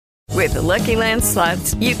With the Lucky Land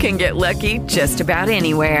Slots, you can get lucky just about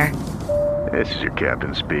anywhere. This is your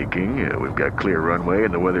captain speaking. We've got clear runway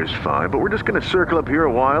and the weather's fine, but we're just going to circle up here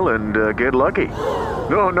a while and get lucky.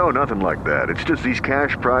 No, nothing like that. It's just these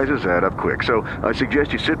cash prizes add up quick. So I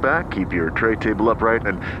suggest you sit back, keep your tray table upright,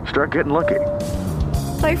 and start getting lucky.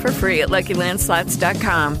 Play for free at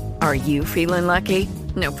LuckyLandSlots.com. Are you feeling lucky?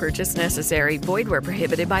 No purchase necessary. Void where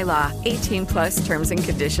prohibited by law. 18 plus terms and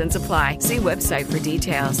conditions apply. See website for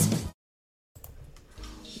details.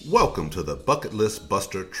 Welcome to the Bucket List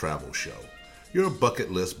Buster Travel Show. Your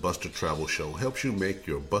Bucket List Buster Travel Show helps you make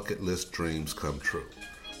your bucket list dreams come true.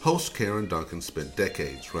 Host Karen Duncan spent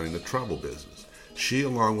decades running the travel business. She,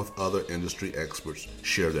 along with other industry experts,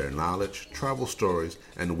 share their knowledge, travel stories,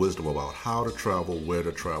 and wisdom about how to travel, where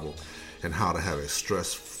to travel, and how to have a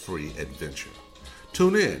stress-free adventure.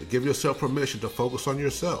 Tune in, give yourself permission to focus on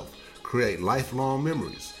yourself, create lifelong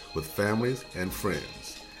memories with families and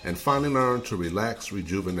friends, and finally learn to relax,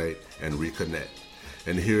 rejuvenate, and reconnect.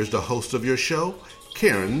 And here's the host of your show,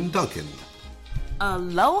 Karen Duncan.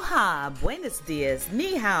 Aloha, buenos dias,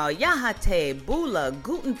 ni hao, yahate, bula,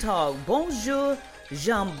 guten tag, bonjour,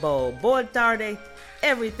 jumbo, boa tarde,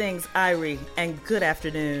 everything's Irie, and good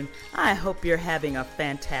afternoon. I hope you're having a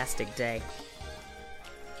fantastic day.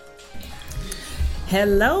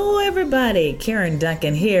 Hello, everybody. Karen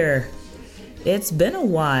Duncan here. It's been a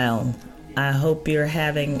while. I hope you're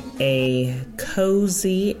having a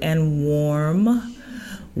cozy and warm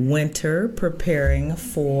winter, preparing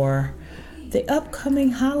for the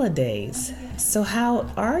upcoming holidays. So how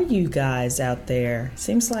are you guys out there?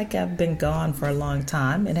 Seems like I've been gone for a long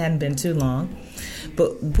time. It hadn't been too long.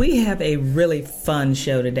 But we have a really fun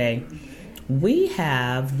show today. We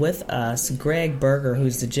have with us Greg Berger,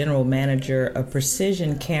 who's the general manager of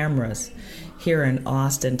Precision Cameras here in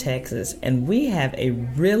Austin, Texas. And we have a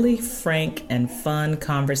really frank and fun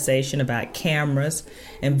conversation about cameras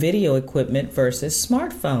and video equipment versus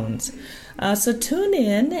smartphones. So tune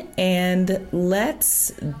in and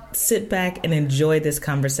let's sit back and enjoy this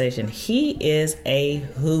conversation. He is a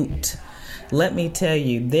hoot. Let me tell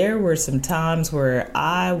you, there were some times where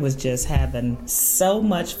I was just having so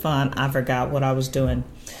much fun, I forgot what I was doing.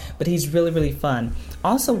 But he's really, really fun.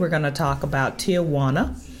 Also, we're going to talk about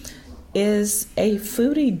Tijuana is a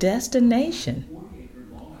foodie destination.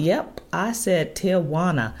 Yep, I said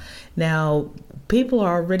Tijuana. Now, people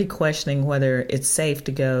are already questioning whether it's safe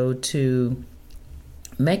to go to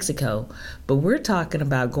Mexico, but we're talking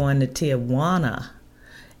about going to Tijuana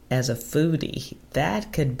as a foodie.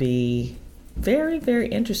 That could be very, very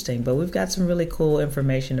interesting, but we've got some really cool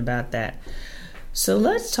information about that. So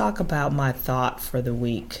let's talk about my thought for the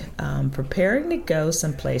week. Preparing to go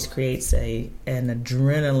someplace creates an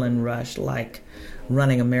adrenaline rush like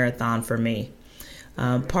running a marathon for me.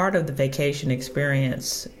 Part of the vacation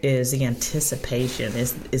experience is the anticipation,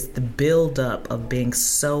 is the build-up of being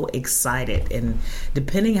so excited. And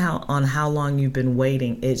depending on how long you've been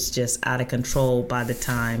waiting, it's just out of control by the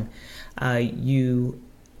time you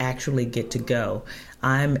actually get to go.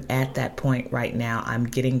 I'm at that point right now. I'm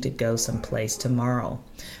getting to go someplace tomorrow.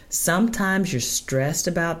 Sometimes you're stressed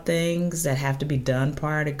about things that have to be done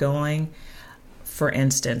prior to going. For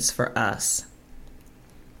instance, for us,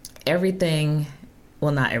 everything,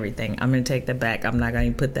 well, not everything. I'm going to take that back. I'm not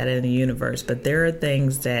going to put that in the universe. But there are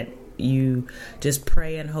things that you just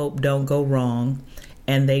pray and hope don't go wrong,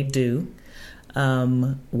 and they do.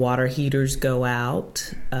 Water heaters go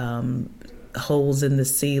out. Holes in the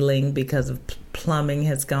ceiling because of plumbing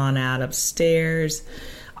has gone out upstairs.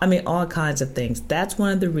 I mean, all kinds of things. That's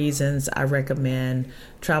one of the reasons I recommend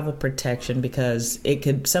travel protection, because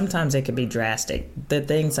sometimes it could be drastic. The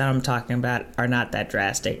things that I'm talking about are not that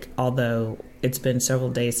drastic, although it's been several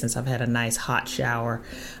days since I've had a nice hot shower.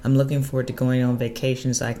 I'm looking forward to going on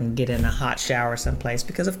vacation so I can get in a hot shower someplace,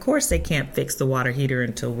 because of course they can't fix the water heater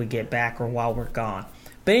until we get back or while we're gone.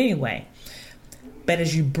 But anyway, but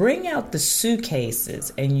as you bring out the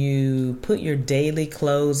suitcases and you put your daily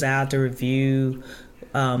clothes out to review,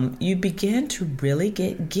 you begin to really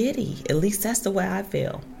get giddy. At least that's the way I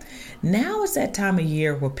feel. Now is that time of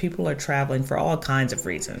year where people are traveling for all kinds of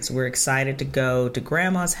reasons. We're excited to go to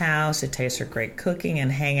Grandma's house to taste her great cooking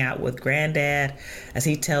and hang out with Granddad as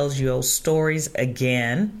he tells you old stories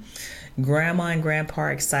again. Grandma and Grandpa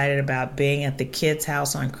are excited about being at the kids'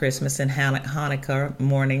 house on Christmas and Hanukkah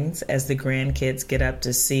mornings as the grandkids get up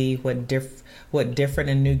to see what different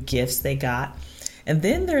and new gifts they got. And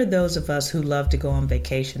then there are those of us who love to go on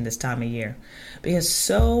vacation this time of year, because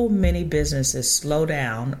so many businesses slow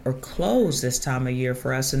down or close this time of year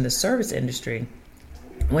for us in the service industry.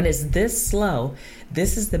 When it's this slow,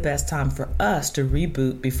 this is the best time for us to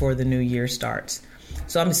reboot before the new year starts.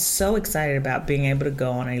 So I'm so excited about being able to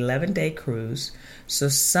go on an 11-day cruise. So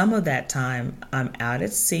some of that time I'm out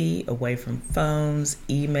at sea, away from phones,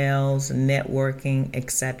 emails, networking,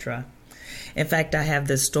 etc. In fact, I have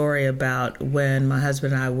this story about when my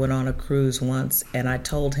husband and I went on a cruise once, and I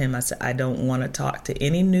told him, I said, I don't want to talk to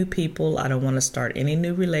any new people. I don't want to start any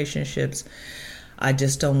new relationships. I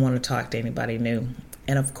just don't want to talk to anybody new.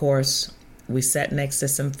 And of course, we sat next to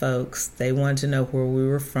some folks. They wanted to know where we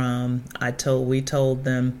were from. We told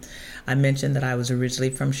them, I mentioned that I was originally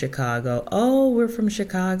from Chicago. Oh, we're from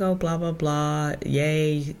Chicago, blah, blah, blah.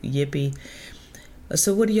 Yay, yippee.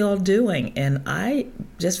 So what are y'all doing? And I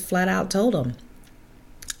just flat out told them,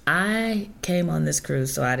 I came on this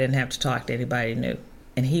cruise so I didn't have to talk to anybody new.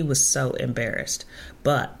 And he was so embarrassed.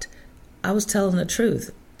 But I was telling the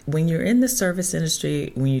truth. When you're in the service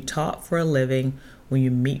industry, when you talk for a living, when you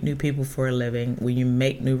meet new people for a living, when you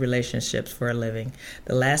make new relationships for a living,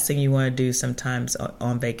 the last thing you want to do sometimes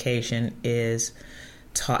on vacation is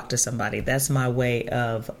talk to somebody. That's my way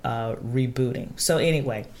of rebooting. So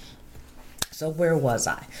anyway, so where was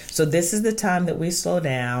I? So this is the time that we slow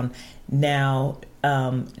down. Now,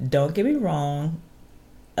 don't get me wrong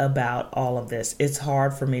about all of this. It's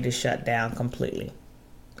hard for me to shut down completely.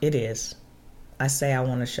 It is. I say I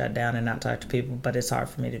want to shut down and not talk to people, but it's hard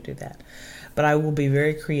for me to do that. But I will be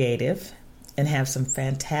very creative and have some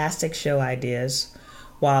fantastic show ideas.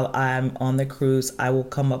 While I'm on the cruise, I will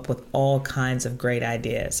come up with all kinds of great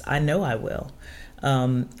ideas. I know I will.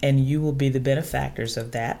 And you will be the benefactors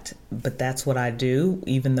of that. But that's what I do.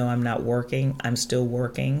 Even though I'm not working, I'm still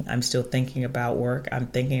working. I'm still thinking about work. I'm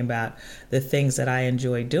thinking about the things that I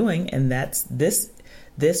enjoy doing. And that's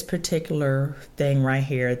this particular thing right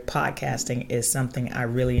here, podcasting, is something I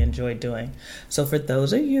really enjoy doing. So for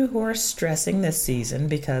those of you who are stressing this season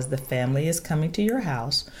because the family is coming to your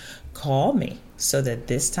house, call me so that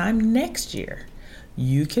this time next year,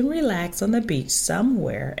 you can relax on the beach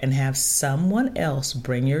somewhere and have someone else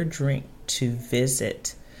bring your drink to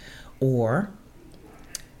visit. Or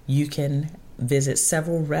you can visit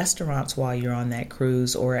several restaurants while you're on that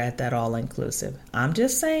cruise or at that all-inclusive. I'm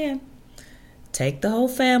just saying, take the whole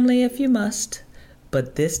family if you must.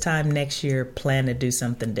 But this time next year, plan to do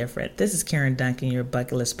something different. This is Karen Duncan, your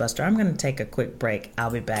Bucket List Buster. I'm going to take a quick break. I'll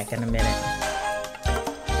be back in a minute.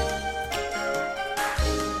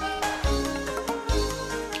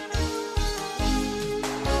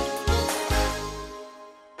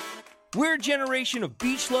 We're a generation of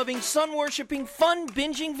beach-loving, sun-worshipping,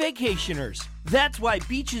 fun-binging vacationers. That's why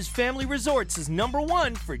Beaches Family Resorts is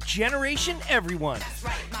 #1 for Generation Everyone. That's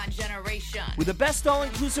right, my generation. With the best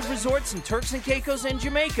all-inclusive resorts in Turks and Caicos and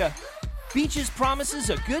Jamaica, Beaches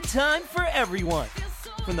promises a good time for everyone.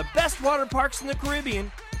 From the best water parks in the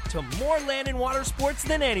Caribbean to more land and water sports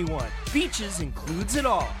than anyone, Beaches includes it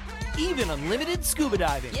all. Even unlimited scuba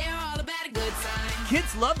diving. Yeah, all about a good time.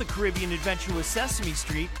 Kids love the Caribbean adventure with Sesame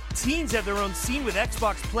Street. Teens have their own scene with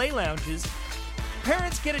Xbox Play Lounges.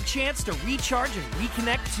 Parents get a chance to recharge and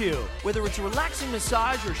reconnect too. Whether it's a relaxing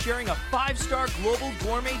massage or sharing a 5-star global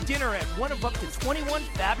gourmet dinner at one of up to 21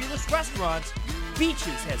 fabulous restaurants,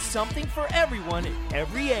 Beaches has something for everyone at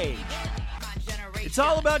every age. It's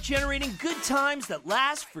all about generating good times that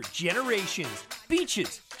last for generations.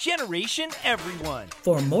 Beaches, Generation Everyone.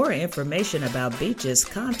 For more information about Beaches,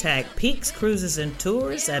 contact Peaks Cruises and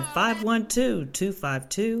Tours at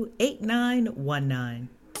 512-252-8919.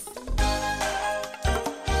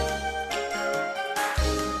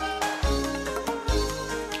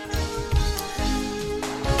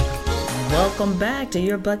 Welcome back to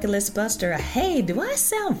your Bucket List Buster. Hey, do I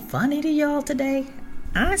sound funny to y'all today?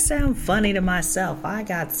 I sound funny to myself. I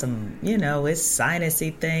got some, it's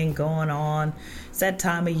sinusy thing going on. It's that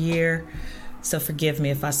time of year. So forgive me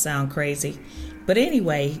if I sound crazy. But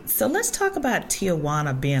anyway, so let's talk about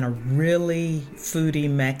Tijuana being a really foodie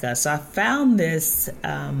mecca. So I found this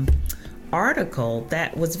article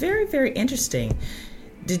that was very, very interesting.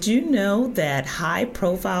 Did you know that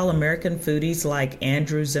high-profile American foodies like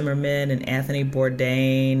Andrew Zimmerman and Anthony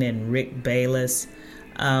Bourdain and Rick Bayless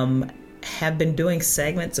have been doing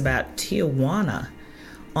segments about Tijuana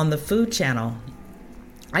on the Food Channel?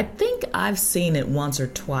 I think I've seen it once or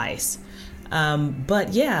twice.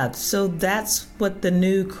 But yeah, so that's what the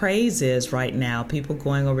new craze is right now. People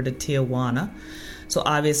going over to Tijuana. So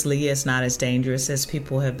obviously it's not as dangerous as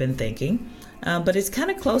people have been thinking. But it's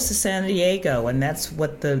kind of close to San Diego, and that's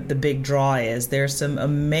what the big draw is. There's some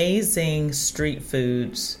amazing street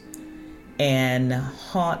foods and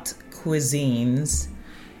hot cuisines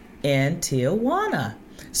in Tijuana.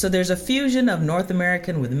 So there's a fusion of North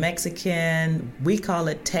American with Mexican. We call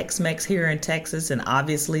it Tex-Mex here in Texas, and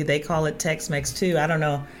obviously they call it Tex-Mex too. I don't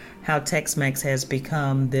know how Tex-Mex has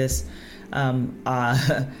become this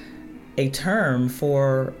a term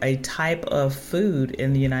for a type of food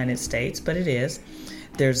in the United States, but it is.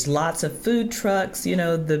 There's lots of food trucks. You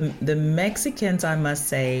know, the Mexicans, I must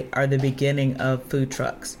say, are the beginning of food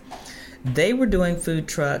trucks. They were doing food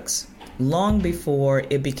trucks long before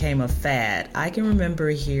it became a fad. I can remember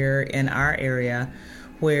here in our area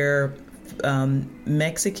where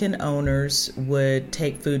Mexican owners would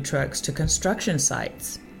take food trucks to construction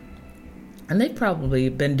sites. And they've probably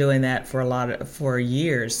been doing that for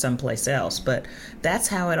years someplace else. But that's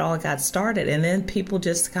how it all got started. And then people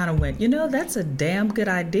just kind of went, you know, that's a damn good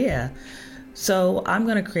idea. So I'm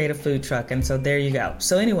going to create a food truck. And so there you go.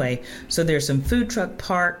 So anyway, so there's some food truck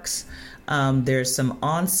parks. There's some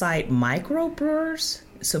on-site microbrewers.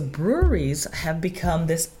 So breweries have become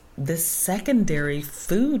this secondary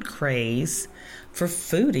food craze for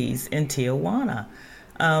foodies in Tijuana.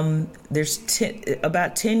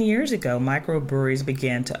 About 10 years ago, microbreweries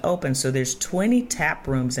began to open. So there's 20 tap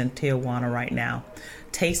rooms in Tijuana right now,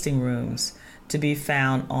 tasting rooms to be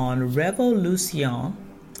found on Revolucion,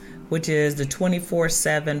 which is the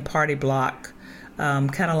 24/7 party block,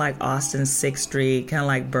 kind of like Austin's 6th Street, kind of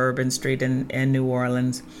like Bourbon Street in New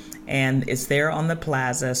Orleans. And it's there on the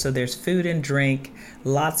plaza. So there's food and drink,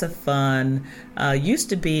 lots of fun. Used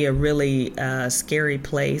to be a really scary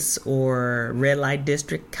place or red light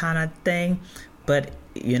district kind of thing. But,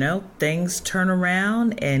 you know, things turn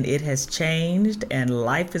around and it has changed and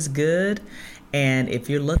life is good. And if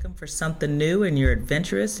you're looking for something new and you're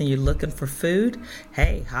adventurous and you're looking for food,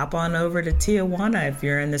 hey, hop on over to Tijuana if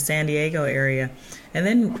you're in the San Diego area. And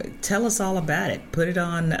then tell us all about it. Put it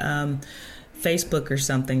on Facebook or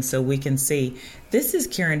something so we can see. This is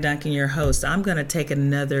Karen Duncan, your host. I'm going to take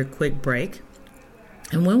another quick break.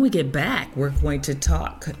 And when we get back, we're going to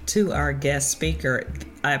talk to our guest speaker.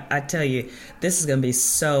 I tell you, this is going to be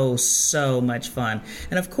so much fun.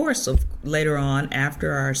 And of course, later on,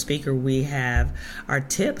 after our speaker, we have our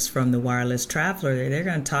tips from the Wireless Traveler. They're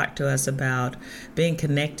going to talk to us about being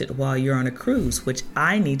connected while you're on a cruise, which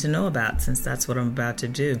I need to know about since that's what I'm about to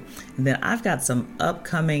do. And then I've got some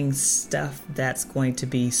upcoming stuff that's going to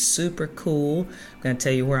be super cool. I'm going to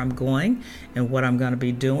tell you where I'm going and what I'm going to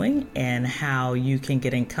be doing and how you can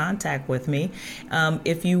get in contact with me.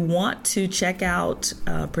 If you want to check out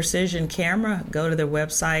Precision Camera, go to their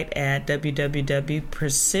website at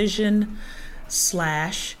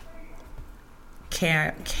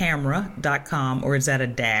precision-camera.com, or is that a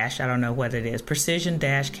dash? I don't know what it is.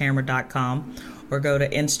 Precision-camera.com, or go to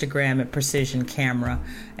Instagram at Precision Camera,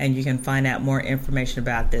 and you can find out more information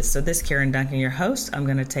about this. So this is Karen Duncan, your host. I'm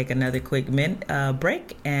going to take another quick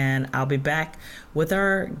break, and I'll be back with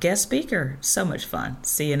our guest speaker. So much fun.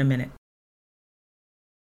 See you in a minute.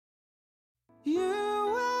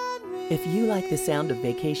 If you like the sound of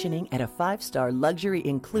vacationing at a 5-star luxury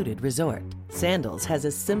included resort, Sandals has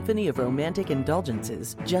a symphony of romantic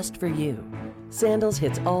indulgences just for you. Sandals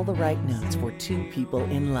hits all the right notes for two people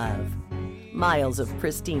in love. Miles of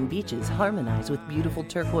pristine beaches harmonize with beautiful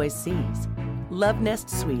turquoise seas. Love Nest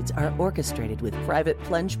Suites are orchestrated with private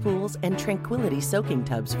plunge pools and tranquility soaking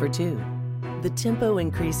tubs for two. The tempo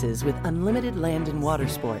increases with unlimited land and water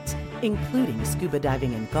sports, including scuba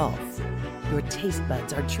diving and golf. Your taste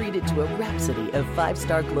buds are treated to a rhapsody of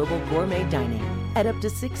 5-star global gourmet dining at up to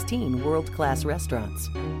 16 world-class restaurants,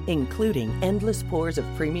 including endless pours of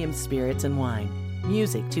premium spirits and wine,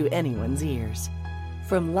 music to anyone's ears.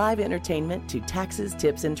 From live entertainment to taxes,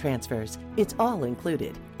 tips, and transfers, it's all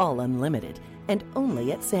included, all unlimited, and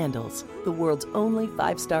only at Sandals, the world's only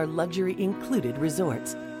 5-star luxury included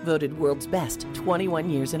resorts, voted world's best 21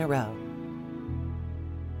 years in a row.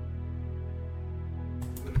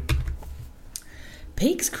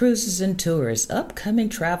 Peaks Cruises and Tours' upcoming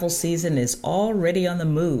travel season is already on the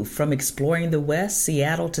move. From exploring the West,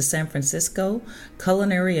 Seattle to San Francisco,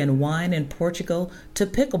 culinary and wine in Portugal to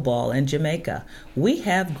pickleball in Jamaica, we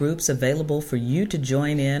have groups available for you to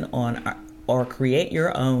join in on or create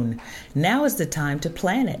your own. Now is the time to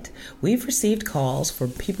plan it. We've received calls for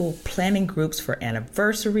people planning groups for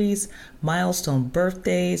anniversaries, milestone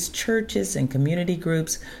birthdays, churches, and community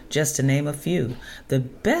groups, just to name a few. The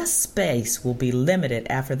best space will be limited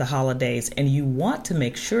after the holidays, and you want to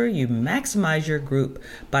make sure you maximize your group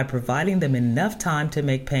by providing them enough time to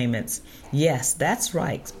make payments. Yes, that's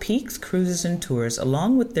right. Peaks Cruises and Tours,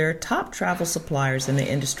 along with their top travel suppliers in the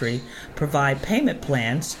industry, provide payment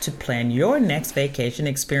plans to plan your next vacation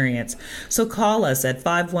experience. So call us at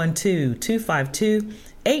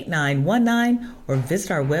 512-252-8919 or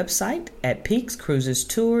visit our website at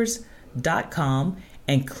peakscruisestours.com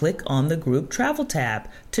and click on the group travel tab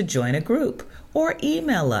to join a group. or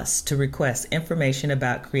email us to request information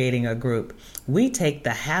about creating a group. We take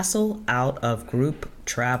the hassle out of group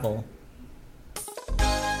travel.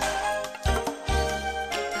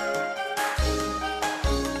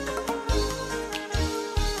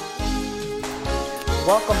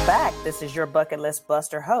 Welcome back. This is your Bucket List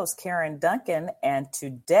Buster host, Karen Duncan, and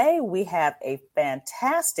today we have a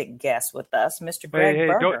fantastic guest with us, Mr. Greg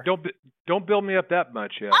Berger. Don't build me up that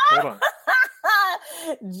much yet. Hold on.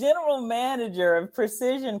 General Manager of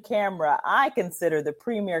Precision Camera. I consider the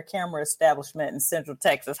premier camera establishment in Central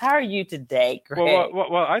Texas. How are you today, Greg?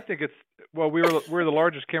 Well, I think we're the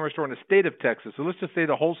largest camera store in the state of Texas, so let's just say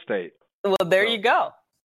the whole state. Well, there you go.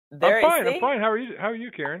 I'm fine. How are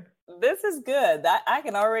you, Karen? This is good. I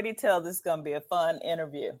can already tell this is going to be a fun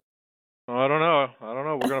interview. I don't know.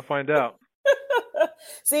 We're going to find out.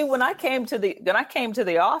 See, when I came to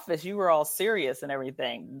the office, you were all serious and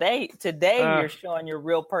everything. Today you're showing your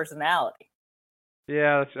real personality.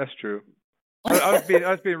 Yeah, that's true. I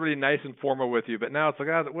was being really nice and formal with you, but now it's like,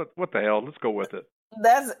 what the hell? Let's go with it.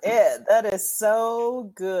 That's it. That is so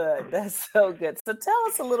good. That's so good. So tell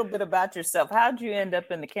us a little bit about yourself. How'd you end up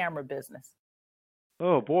in the camera business?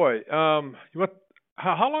 Oh boy. How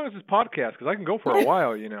long is this podcast? Because I can go for a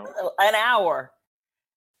while, you know. An hour.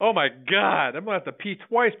 Oh my God! I'm gonna have to pee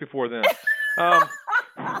twice before then. Well,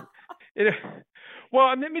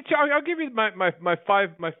 let me I'll give you my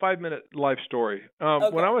 5-minute life story. Okay.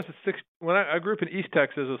 When I was I grew up in East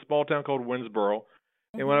Texas, a small town called Winsboro,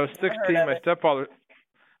 and when I was 16, my stepfather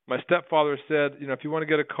said, if you want to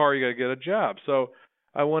get a car, you got to get a job. So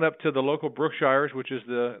I went up to the local Brookshire's, which is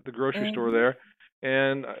the grocery store there,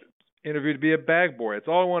 and interviewed to be a bag boy. It's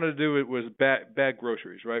all I wanted to do was bag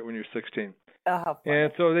groceries, right, when you're 16.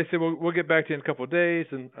 And so they said, well, we'll get back to you in a couple of days.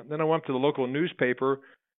 And then I went to the local newspaper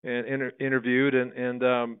and interviewed. And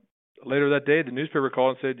later that day, the newspaper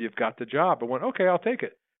called and said, you've got the job. I went, okay, I'll take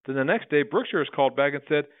it. Then the next day, Brookshire's called back and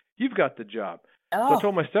said, you've got the job. So I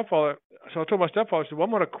told my stepfather, I said, well,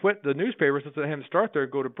 I'm going to quit the newspaper since I had to start there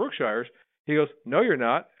and go to Brookshire's. He goes, no, you're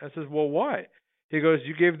not. I says, well, why? He goes,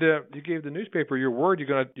 you gave the newspaper your word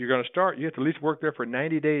you're gonna start. You have to at least work there for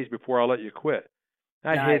 90 days before I'll let you quit.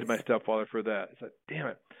 I hated my stepfather for that. I said, damn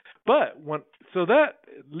it. But that,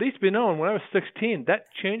 at least be known, when I was 16,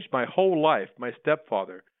 that changed my whole life, my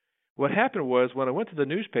stepfather. What happened was when I went to the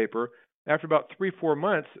newspaper, after about 3-4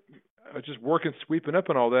 months, I was just working, sweeping up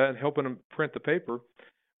and all that and helping them print the paper.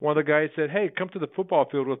 One of the guys said, hey, come to the football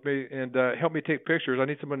field with me and help me take pictures. I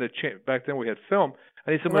need someone to change. Back then we had film.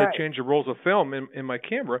 I need someone to change the rolls of film in my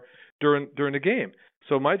camera during the game.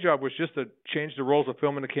 So my job was just to change the rolls of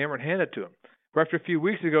film in the camera and hand it to him. But after a few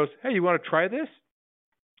weeks, he goes, hey, you want to try this?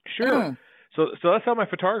 Sure. So that's how my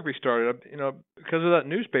photography started. Because of that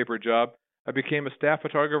newspaper job, I became a staff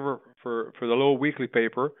photographer for the little weekly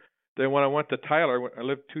paper. Then when I went to Tyler, I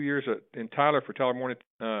lived 2 years in Tyler for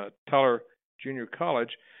Tyler Junior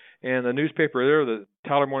College, and the newspaper there, the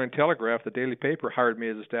Tyler Morning Telegraph, the daily paper, hired me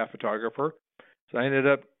as a staff photographer. So I ended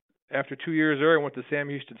up, after 2 years there, I went to Sam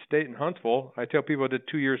Houston State in Huntsville. I tell people I did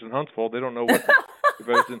 2 years in Huntsville. They don't know if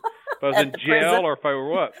I was in jail or if I were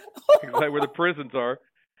what, exactly where the prisons are.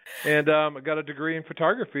 And I got a degree in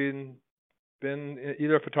photography and been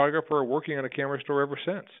either a photographer or working on a camera store ever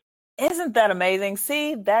since. Isn't that amazing?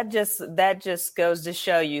 See, that just goes to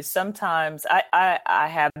show you. Sometimes I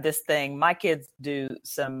have this thing. My kids do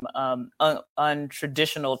some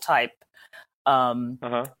untraditional type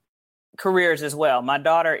careers as well. My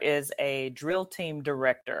daughter is a drill team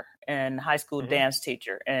director and high school dance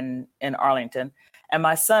teacher in Arlington, and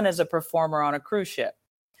my son is a performer on a cruise ship.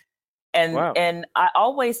 And and I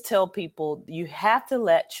always tell people you have to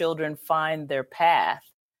let children find their path.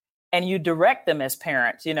 And you direct them as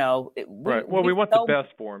parents, Right. Well, we want the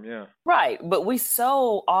best for them, yeah. Right. But we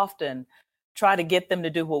so often try to get them to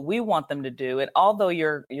do what we want them to do. And although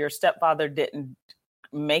your stepfather didn't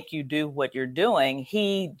make you do what you're doing,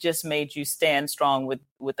 he just made you stand strong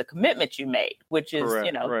with the commitment you made, which is,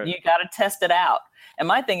 Correct, you got to test it out. And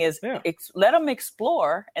my thing is, let them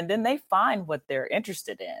explore, and then they find what they're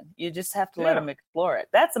interested in. You just have to let them explore it.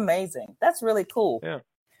 That's amazing. That's really cool. Yeah.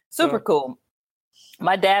 Super cool.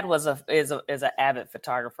 My dad is an avid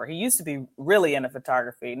photographer. He used to be really into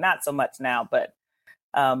photography, not so much now, but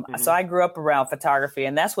so I grew up around photography,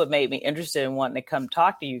 and that's what made me interested in wanting to come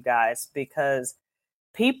talk to you guys, because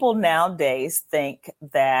people nowadays think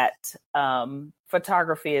that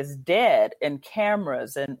photography is dead, and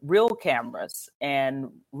cameras and real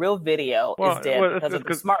video is dead because of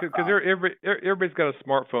the smartphone. Because everybody's got a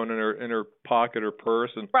smartphone in her pocket or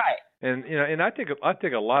purse, and right. And I take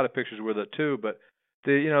a lot of pictures with it too, but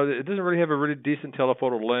it doesn't really have a really decent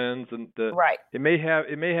telephoto lens, and Right. it may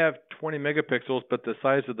have 20 megapixels, but the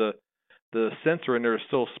size of the sensor in there is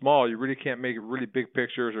so small, you really can't make really big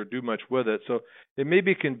pictures or do much with it. So it may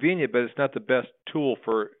be convenient, but it's not the best tool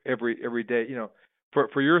for every day.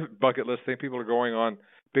 For your bucket list thing, people are going on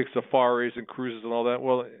big safaris and cruises and all that.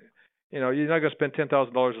 Well, you're not going to spend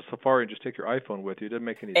 $10,000 a safari and just take your iPhone with you. It doesn't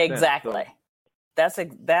make any sense. Exactly. So.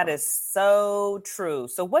 That is so true.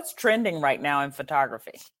 So what's trending right now in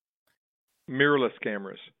photography? Mirrorless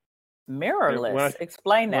cameras. Mirrorless.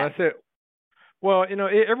 Explain that. When I say, well,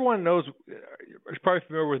 everyone knows, is probably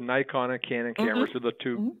familiar with Nikon and Canon cameras. Mm-hmm. Are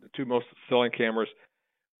the two most selling cameras.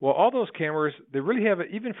 Well, all those cameras, they really haven't,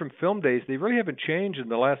 even from film days, they really haven't changed in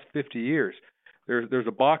the last 50 years. There's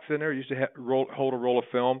a box in there. You used to hold a roll of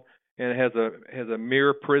film, and it has a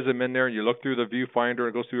mirror prism in there, and you look through the viewfinder, and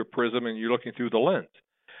it goes through a prism, and you're looking through the lens.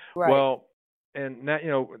 Right. Well, and now,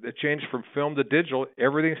 it changed from film to digital.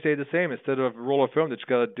 Everything stayed the same. Instead of a roll of film that's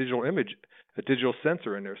got a digital image, a digital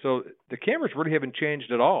sensor in there. So the cameras really haven't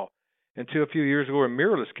changed at all until a few years ago when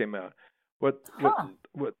mirrorless came out. What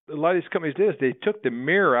a lot of these companies did is they took the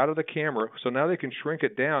mirror out of the camera, so now they can shrink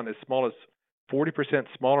it down as small as 40%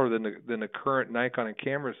 smaller than the current Nikon and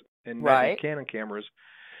cameras and Canon cameras.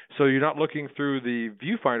 So you're not looking through the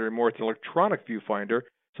viewfinder anymore; it's an electronic viewfinder.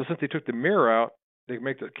 So since they took the mirror out, they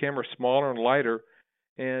make the camera smaller and lighter,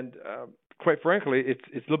 and quite frankly, it's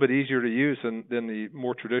a little bit easier to use than the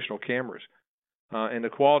more traditional cameras. And the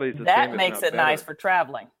quality is the same. That makes it nice for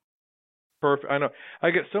traveling. Perfect. I know. I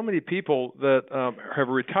get so many people that have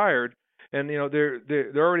retired, and they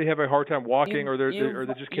already have a hard time walking, or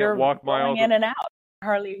they just can't walk miles. Going in and out,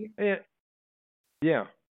 Harley. Yeah.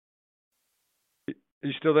 Are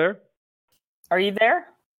you still there? Are you there?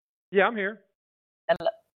 Yeah, I'm here.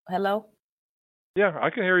 Hello. Yeah, I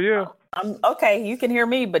can hear you. Okay. You can hear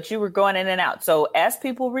me, but you were going in and out. So as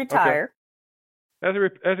people retire. Okay.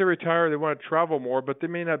 As they retire, they want to travel more, but they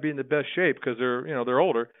may not be in the best shape because they're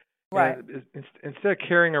older. Right. Instead of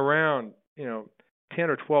carrying around 10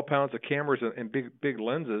 or 12 pounds of cameras and big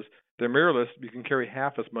lenses, they're mirrorless. You can carry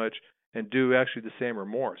half as much and do actually the same or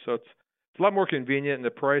more. So it's a lot more convenient, and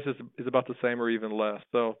the price is about the same or even less.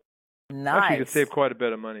 So nice. Actually, you can save quite a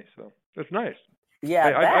bit of money. So it's nice.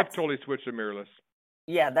 Yeah, I've totally switched to mirrorless.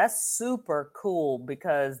 Yeah, that's super cool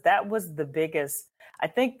because that was the biggest. I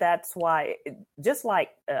think that's why, just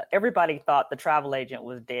like everybody thought the travel agent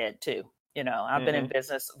was dead too. I've been in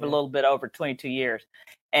business for a little bit over 22 years,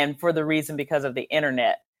 and for the reason because of the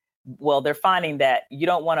internet. Well, they're finding that you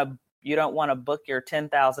don't want to book your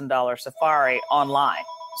 $10,000 safari online.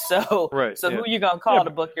 So, who you gonna call to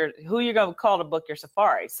book your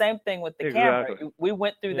safari? Same thing with the camera. We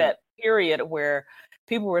went through that period where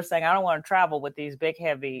people were saying, I don't want to travel with these big,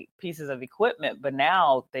 heavy pieces of equipment, but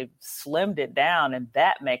now they've slimmed it down, and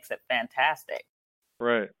that makes it fantastic.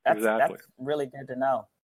 Right. That's really good to know.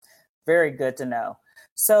 Very good to know.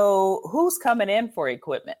 So who's coming in for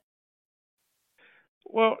equipment?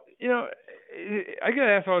 Well, I get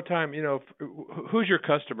asked all the time, who's your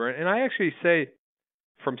customer? And I actually say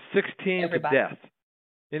from 16 Everybody. to death.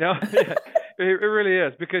 It really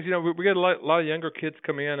is because, we get a lot of younger kids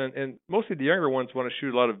coming in, and mostly the younger ones want to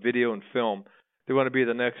shoot a lot of video and film. They want to be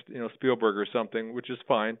the next, Spielberg or something, which is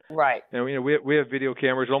fine. Right. And, we have video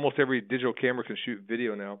cameras. Almost every digital camera can shoot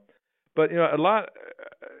video now. But, a lot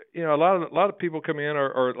of people coming in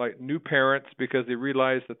are like new parents because they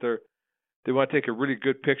realize that they want to take a really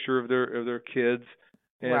good picture of their kids,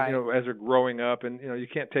 and as they're growing up, and you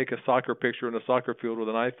can't take a soccer picture in a soccer field with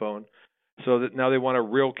an iPhone, so that now they want a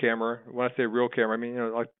real camera. When I say real camera, I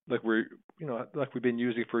mean like we've been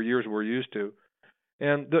using for years, we're used to,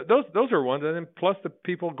 and those are ones, and then plus the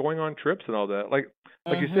people going on trips and all that. Like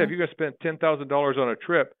you said, if you're gonna spend $10,000 on a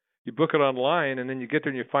trip, you book it online, and then you get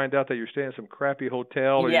there and you find out that you're staying in some crappy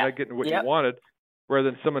hotel, or you're not getting what you wanted, rather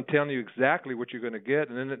than someone telling you exactly what you're going to get.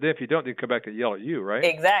 And then if you don't, they come back and yell at you, right?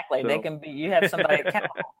 Exactly. So. You have somebody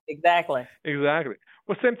accountable. Exactly. Exactly.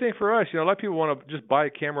 Well, same thing for us. A lot of people want to just buy a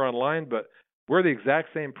camera online, but we're the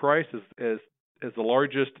exact same price as the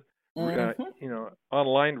largest,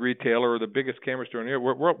 online retailer or the biggest camera store in here.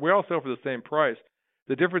 We all sell for the same price.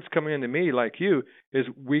 The difference coming into me, like you, is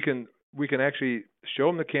we can actually show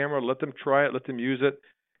them the camera, let them try it, let them use it,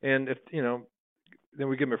 and if then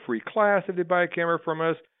we give them a free class if they buy a camera from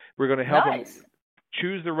us. We're going to help them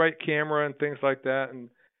choose the right camera and things like that. And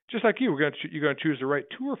just like you're going to choose the right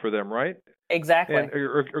tour for them, right? Exactly. And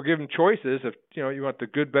or give them choices if you want the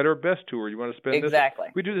good, better, best tour. You want to spend exactly.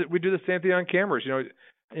 We do the same thing on cameras.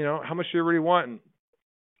 How much do you really want? And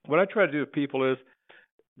what I try to do with people is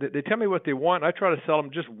they tell me what they want. I try to sell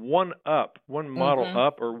them just one model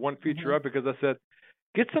up or one feature up, because I said,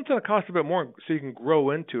 get something that costs a bit more so you can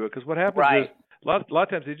grow into it. Because what happens is a lot of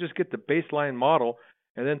times they just get the baseline model,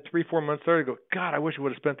 and then 3-4 months later, they go, God, I wish I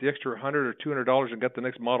would have spent the extra $100 or $200 and got the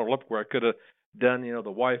next model up where I could have done, the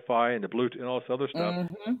Wi-Fi and the Bluetooth and all this other stuff.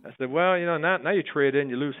 Mm-hmm. I said, well, now you trade in,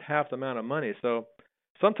 you lose half the amount of money. So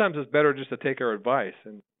sometimes it's better just to take our advice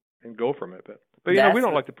and go from it. But we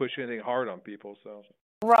don't like to push anything hard on people. So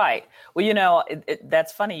Right. Well,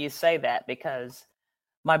 that's funny you say that, because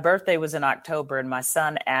my birthday was in October and my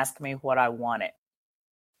son asked me what I wanted.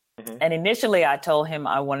 Mm-hmm. And initially I told him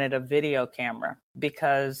I wanted a video camera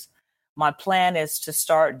because my plan is to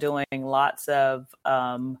start doing lots of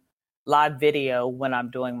live video when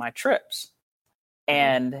I'm doing my trips.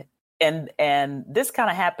 Mm-hmm. And this kind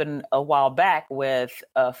of happened a while back with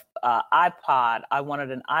a iPod. I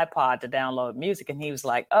wanted an iPod to download music, and he was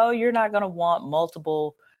like, "Oh, you're not going to want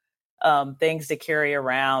multiple things to carry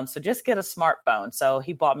around, so just get a smartphone." So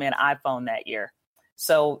he bought me an iPhone that year.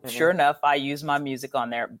 So Sure enough, I used my music on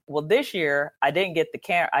there. Well, this year I didn't get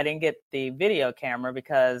the video camera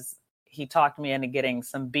because he talked me into getting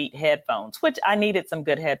some Beat headphones, which I needed some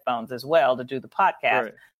good headphones as well to do the podcast.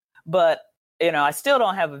 Right. But I still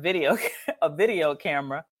don't have a video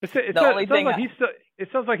camera.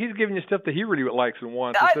 It sounds like he's giving you stuff that he really likes and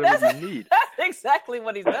wants instead of what you need. That's exactly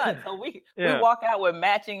what he's done. So we walk out with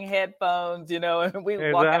matching headphones, and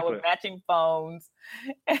we walk out with matching phones.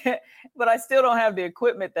 But I still don't have the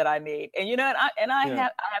equipment that I need. And I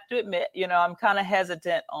have to admit, I'm kind of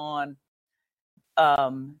hesitant on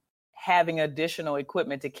having additional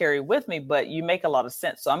equipment to carry with me, but you make a lot of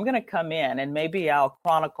sense. So I'm going to come in and maybe I'll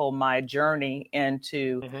chronicle my journey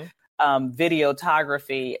into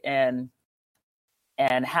videography and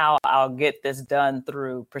how I'll get this done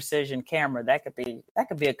through Precision Camera. That could be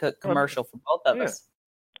a good commercial for both of us.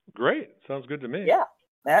 Great. Sounds good to me. Yeah.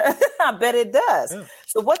 I bet it does. Yeah.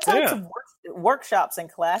 So what types of workshops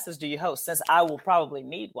and classes do you host, since I will probably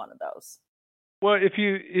need one of those? Well, if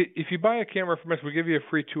you buy a camera from us, we give you a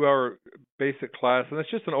free 2-hour basic class, and it's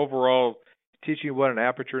just an overall teaching you what an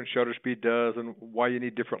aperture and shutter speed does and why you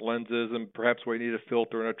need different lenses and perhaps why you need a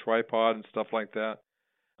filter and a tripod and stuff like that.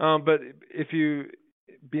 But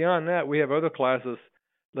beyond that, we have other classes.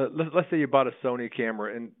 Let's say you bought a Sony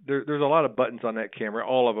camera, and there's a lot of buttons on that camera,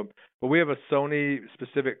 all of them. But we have a Sony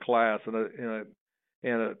specific class and a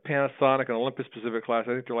Panasonic and Olympus specific class.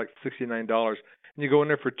 I think they're like $69. And you go in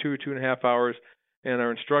there for 2.5 hours, and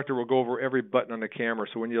our instructor will go over every button on the camera.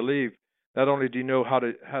 So when you leave, not only do you know how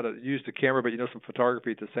to use the camera, but you know some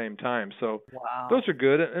photography at the same time. So Those are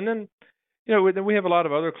good. And then, then we have a lot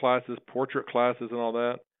of other classes, portrait classes and all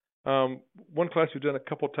that. One class we've done a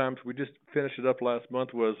couple of times, we just finished it up last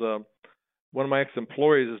month, was one of my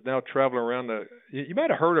ex-employees is now traveling around you might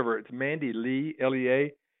have heard of her. It's Mandy Lee,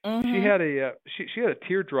 Lea. Mm-hmm. She had a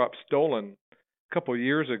teardrop stolen a couple of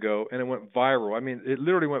years ago, and it went viral. I mean, it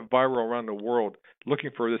literally went viral around the world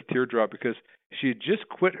looking for this teardrop because she had just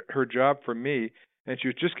quit her job for me, and she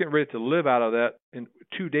was just getting ready to live out of that in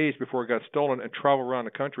 2 days before it got stolen and travel around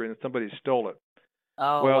the country, and somebody stole it.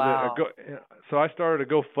 Oh, wow. So I started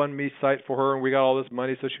a GoFundMe site for her, and we got all this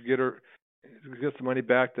money so she could get some money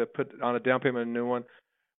back to put on a down payment on a new one.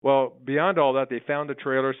 Well, beyond all that, they found the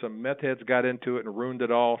trailer. Some meth heads got into it and ruined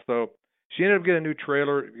it all. So she ended up getting a new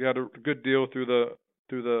trailer, got a good deal through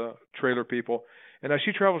the trailer people. And now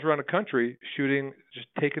she travels around the country shooting, just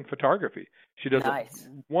taking photography. She does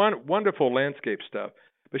wonderful landscape stuff.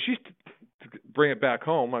 But to bring it back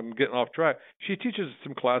home, I'm getting off track. She teaches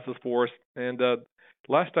some classes for us. And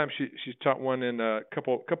last time she taught one in a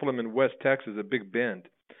couple of them in West Texas at Big Bend.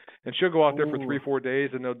 And she'll go out there for 3-4 days,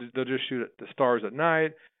 and they'll just shoot the stars at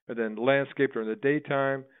night, and then landscape during the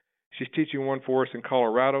daytime. She's teaching one for us in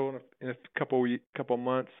Colorado in a couple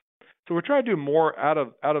months. So we're trying to do more out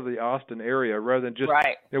of the Austin area rather than just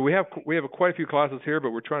we have quite a few classes here,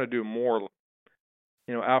 but we're trying to do more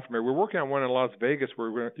out from here. We're working on one in Las Vegas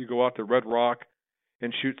where you go out to Red Rock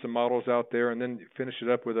and shoot some models out there, and then finish it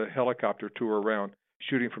up with a helicopter tour around,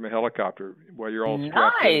 shooting from a helicopter while you're all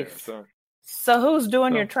strapped in there. So who's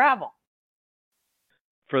doing your travel?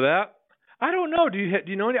 For that, I don't know. Do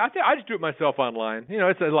you know any? I think I just do it myself online.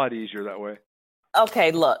 It's a lot easier that way.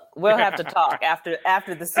 Okay, look, we'll have to talk after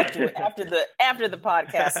the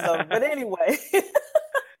podcast is over. But anyway,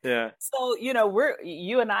 yeah. So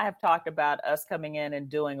you and I have talked about us coming in and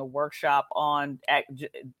doing a workshop on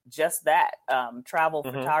just that travel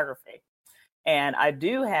photography. And I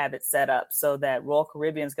do have it set up so that Royal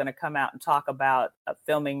Caribbean is going to come out and talk about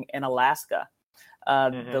filming in Alaska.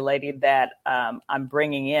 The lady that I'm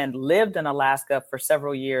bringing in lived in Alaska for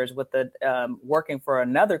several years with working for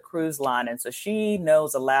another cruise line. And so she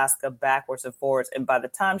knows Alaska backwards and forwards. And by the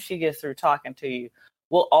time she gets through talking to you,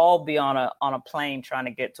 we'll all be on a plane trying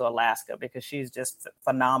to get to Alaska because she's just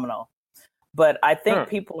phenomenal. But I think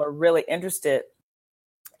people are really interested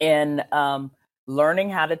in learning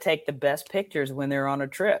how to take the best pictures when they're on a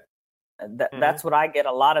trip. That's what I get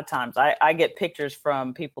a lot of times. I get pictures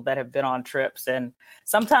from people that have been on trips, and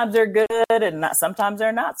sometimes they're good and sometimes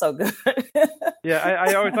they're not so good. Yeah,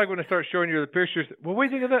 I always like when I start showing you the pictures. Well, what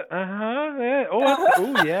do you think of that? Yeah.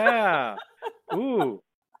 Oh, yeah. Ooh.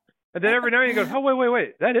 And then every now and then you go, oh,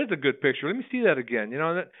 wait. That is a good picture. Let me see that again. You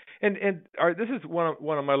know, and this is one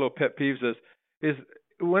of my little pet peeves is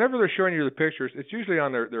whenever they're showing you the pictures, it's usually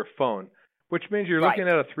on their phone, which means you're looking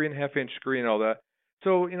at a 3.5-inch screen and all that.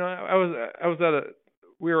 So, you know,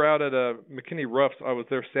 we were out at McKinney Ruff's. I was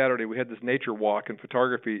there Saturday. We had this nature walk and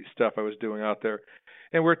photography stuff I was doing out there.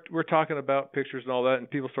 And we're talking about pictures and all that, and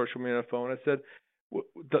people start showing me on the phone. I said,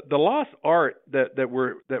 the lost art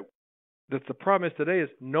that's the problem is today is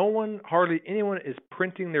hardly anyone is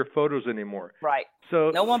printing their photos anymore. Right. So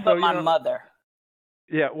no one but my mother.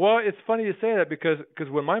 Yeah. Well, it's funny you say that because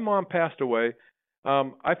when my mom passed away,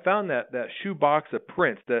 I found that shoebox of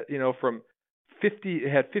prints that, you know, from 50,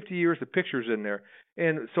 it had 50 years of pictures in there.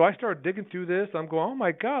 And so I started digging through this. I'm going, oh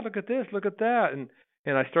my God, look at this, look at that. And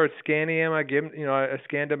I started scanning them. I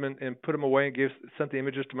scanned them and put them away and sent the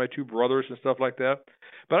images to my two brothers and stuff like that.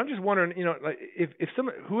 But I'm just wondering, you know, like if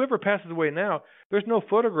whoever passes away now, there's no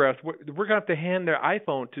photographs. We're gonna have to hand their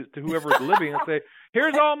iPhone to whoever's living and say,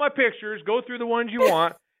 here's all my pictures. Go through the ones you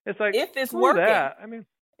want. It's like, if it's working. That. I mean,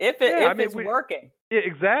 if it's working. Yeah,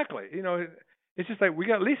 exactly. You know, it's just like we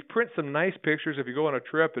got to at least print some nice pictures if you go on a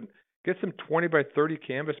trip and get some 20 by 30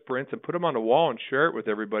 canvas prints and put them on the wall and share it with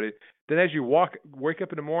everybody. Then as you wake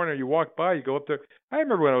up in the morning or you walk by, you go up there. I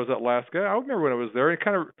remember when I was at Alaska. I remember when I was there. It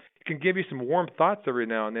can give you some warm thoughts every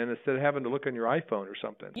now and then instead of having to look on your iPhone or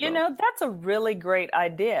something. You know, that's a really great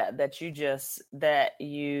idea that you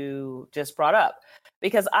just brought up.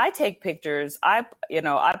 Because I take pictures, I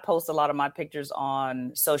post a lot of my pictures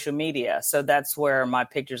on social media. So that's where my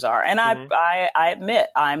pictures are. And I admit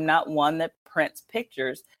I'm not one that prints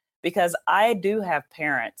pictures because I do have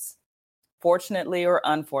parents, fortunately or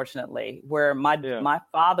unfortunately, where my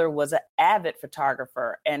father was an avid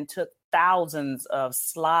photographer and took thousands of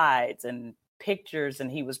slides and pictures,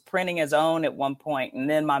 and he was printing his own at one point. And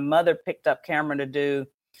then my mother picked up camera to do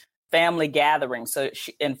family gatherings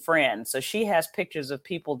and friends. So she has pictures of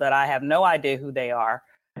people that I have no idea who they are,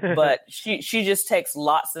 but she just takes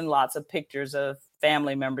lots and lots of pictures of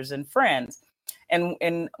family members and friends.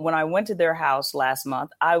 And when I went to their house last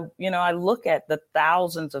month, I look at the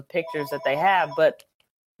thousands of pictures that they have, but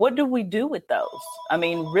what do we do with those? I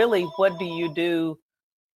mean, really, what do you do?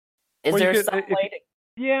 Is there some way to?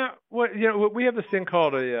 Yeah, we have this thing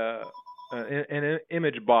called an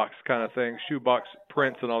image box kind of thing, shoebox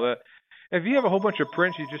prints and all that. If you have a whole bunch of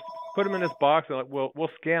prints, you just put them in this box and we'll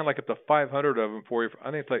scan like up to 500 of them for you.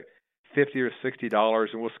 I think it's like $50 or $60,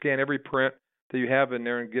 and we'll scan every print that you have in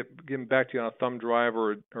there and give them back to you on a thumb drive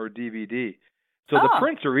or a DVD. So the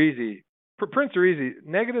prints are easy. Prints are easy.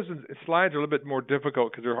 Negatives and slides are a little bit more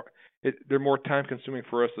difficult because they're more time consuming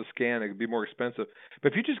for us to scan. It could be more expensive.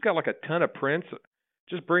 But if you just got like a ton of prints,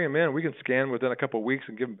 just bring them in. We can scan within a couple of weeks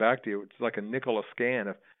and give them back to you. It's like a nickel a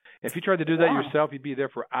scan. If you tried to do that yourself, you'd be there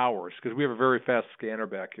for hours because we have a very fast scanner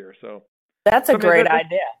back here. So that's a great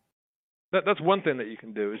idea. That's one thing that you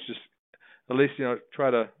can do is just at least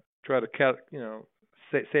try to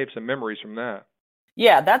save some memories from that.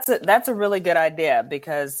 Yeah, that's a really good idea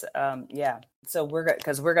because so we're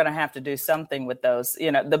going to have to do something with those.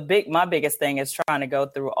 You know, my biggest thing is trying to go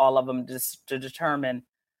through all of them just to determine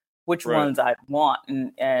which ones I want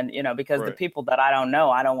and because the people that I don't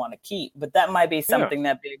know, I don't want to keep. But that might be something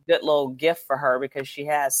that'd be a good little gift for her because she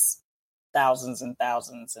has thousands and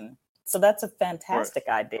thousands, and so that's a fantastic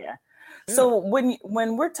idea. Yeah. So when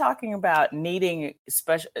we're talking about needing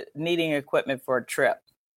equipment for a trip,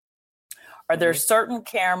 are there certain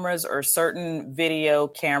cameras or certain video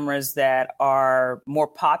cameras that are more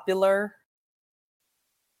popular,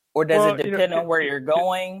 or does it depend on where you're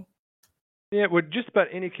going? Yeah, well, just about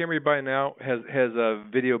any camera you buy now has a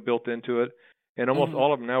video built into it, and almost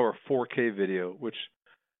all of them now are 4K video, which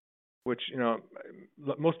most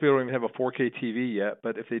people don't even have a 4K TV yet.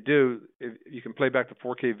 But if they do, if you can play back the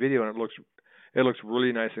 4K video, and it looks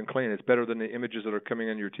really nice and clean. It's better than the images that are coming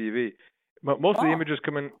on your TV. Most of the images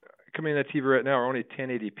coming in that TV right now are only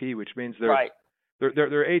 1080p, which means they're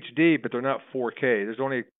HD, but they're not 4K. There's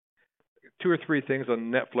only 2 or 3 things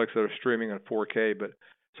on Netflix that are streaming on 4K, but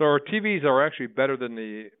so our TVs are actually better than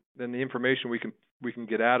the information we can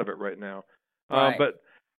get out of it right now. Right. But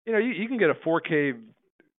you can get a 4K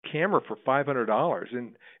camera for $500,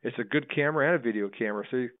 and it's a good camera and a video camera,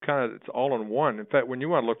 so it's all in one. In fact, when you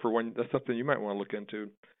want to look for one, that's something you might want to look into.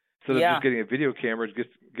 Instead of just getting a video camera,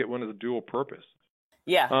 get one as a dual purpose.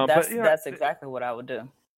 Yeah, that's exactly what I would do.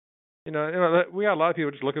 We got a lot of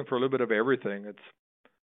people just looking for a little bit of everything.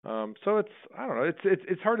 So it's I don't know.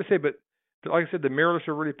 It's hard to say, but like I said, the mirrorless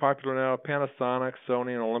are really popular now. Panasonic,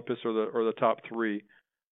 Sony, and Olympus are the top three.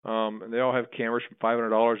 And they all have cameras from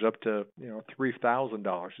 $500 up to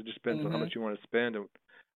 $3,000. It just depends on how much you want to spend and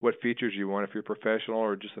what features you want if you're a professional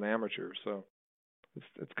or just an amateur. So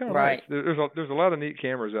it's kind of nice. There's a lot of neat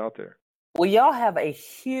cameras out there. Well, y'all have a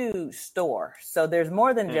huge store, so there's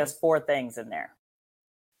more than just 4 things in there.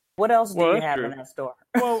 What else do you have in that store?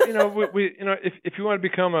 Well, we if you want to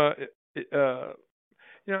become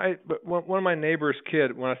but one of my neighbor's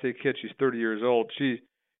kid, when I say kid, she's 30 years old. She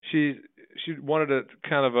wanted to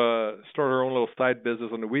kind of start her own little side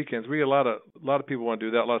business on the weekends. We get a lot of people want to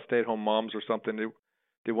do that. A lot of stay-at-home moms or something.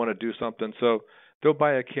 They want to do something, so they'll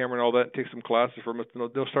buy a camera and all that, take some classes from us, and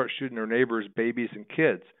they'll start shooting their neighbors' babies and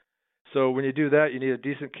kids. So when you do that, you need a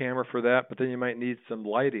decent camera for that, but then you might need some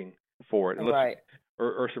lighting for it, right?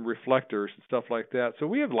 Or some reflectors and stuff like that. So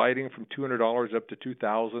we have lighting from $200 up to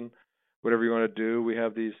 $2,000, whatever you want to do. We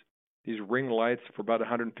have these ring lights for about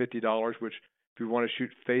 $150, which if you want to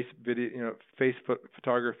shoot face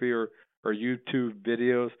photography or YouTube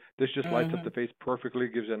videos, this just lights up the face perfectly,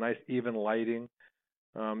 gives you a nice even lighting.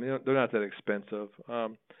 They're not that expensive.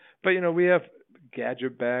 But we have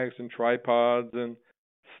gadget bags and tripods and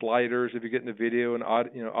sliders if you get into video and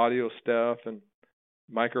audio stuff and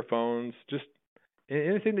microphones, just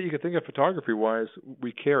anything that you can think of photography wise,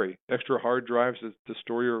 we carry. Extra hard drives to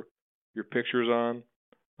store your pictures on.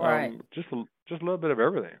 Right. Just a little bit of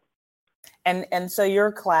everything. And so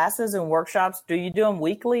your classes and workshops, do you do them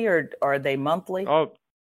weekly or are they monthly? Oh,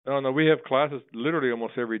 no, we have classes literally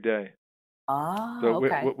almost every day. So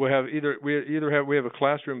okay. we have a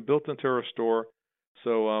classroom built into our store.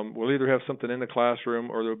 So we'll either have something in the classroom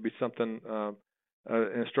or there'll be something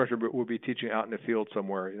an instructor will be teaching out in the field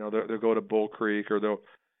somewhere. They'll go to Bull Creek, or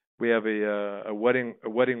we have a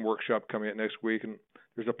wedding workshop coming up next week, and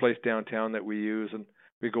there's a place downtown that we use, and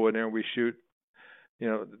we go in there and we shoot.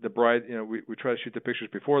 The bride. We try to shoot the pictures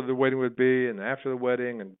before the wedding would be, and after the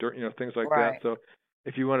wedding, and during, things like that. So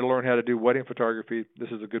if you want to learn how to do wedding photography, this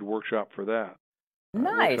is a good workshop for that.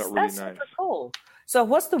 Nice. Really That's nice. Super cool. So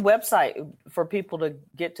what's the website for people to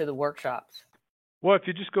get to the workshops? Well, if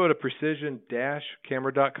you just go to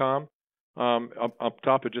precision-camera.com, up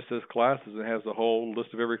top it just says classes and has the whole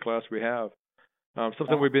list of every class we have.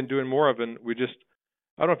 Something we've been doing more of, and I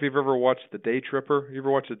don't know if you've ever watched The Day Tripper. You ever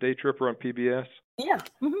watched The Day Tripper on PBS? Yeah.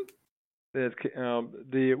 Mm-hmm.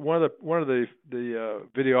 One of the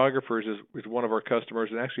videographers is one of our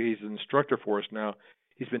customers, and actually he's an instructor for us now.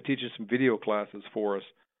 He's been teaching some video classes for us,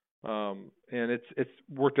 and it's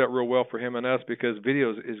worked out real well for him and us because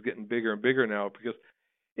video is getting bigger and bigger now. Because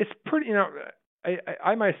it's pretty,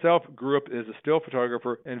 I myself grew up as a still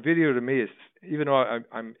photographer, and video to me is, even though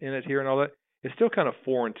I'm in it here and all that, it's still kind of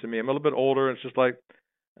foreign to me. I'm a little bit older, and it's just like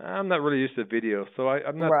I'm not really used to video, so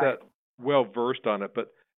I'm not that well versed on it.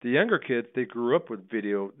 But the younger kids, they grew up with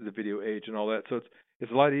video, the video age and all that, so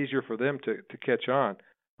it's a lot easier for them to catch on.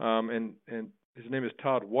 And his name is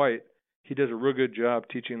Todd White. He does a real good job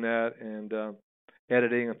teaching that and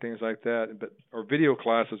editing and things like that. But our video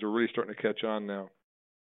classes are really starting to catch on now.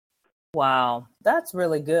 Wow, that's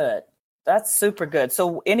really good. That's super good.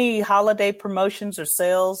 So any holiday promotions or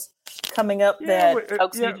sales coming up that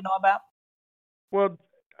folks need to know about? Well,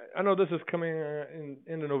 I know this is coming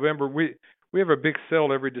into November. We have a big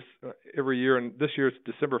sale every year, and this year it's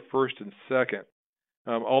December 1st and 2nd.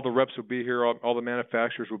 All the reps will be here. All the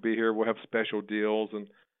manufacturers will be here. We'll have special deals and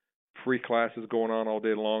free classes going on all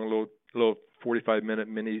day long, little 45-minute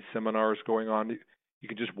mini seminars going on. You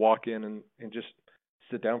can just walk in and just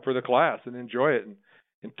sit down for the class and enjoy it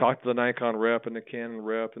and talk to the Nikon rep and the Canon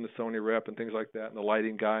rep and the Sony rep and things like that and the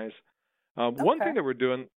lighting guys. One thing that we're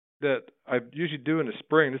doing that I usually do in the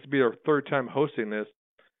spring, this will be our third time hosting this,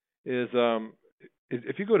 is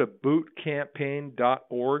if you go to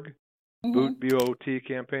bootcampaign.org, Boot, B-O-T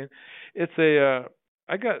campaign. It's I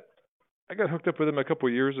got hooked up with them a couple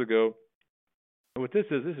of years ago. And what this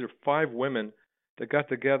is 5 women that got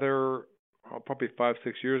together probably 5-6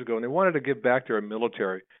 years ago, and they wanted to give back to our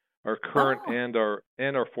military, our current and our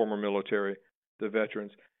former military, the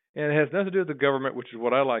veterans. And it has nothing to do with the government, which is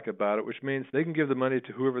what I like about it, which means they can give the money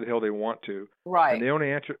to whoever the hell they want to. Right. And they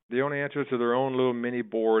only answer to their own little mini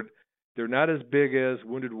board. They're not as big as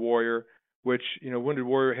Wounded Warrior, which, Wounded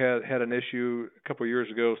Warrior had an issue a couple of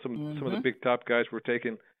years ago. Some of the big top guys were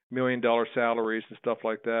taking million-dollar salaries and stuff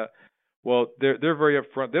like that. Well, they're very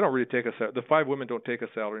upfront. They don't really take a salary. The 5 women don't take a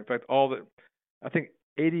salary. In fact, I think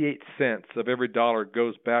 88 cents of every dollar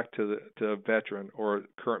goes back to a veteran or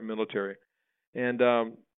current military. And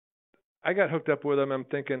I got hooked up with them. I'm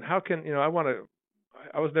thinking, how can I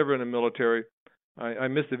was never in the military. I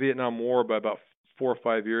missed the Vietnam War by about 4 or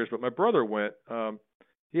 5 years, but my brother went.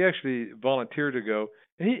 He actually volunteered to go,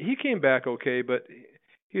 and he came back okay, but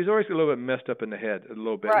he was always a little bit messed up in the head a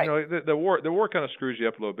little bit. Right. The war kind of screws you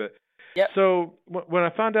up a little bit. Yep. So when I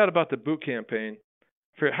found out about the boot campaign,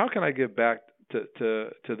 how can I give back to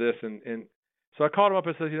this? And so I called him up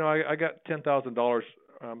and said, I got $10,000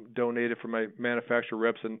 donated for my manufacturer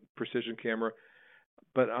reps and precision camera,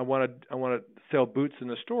 but I want to sell boots in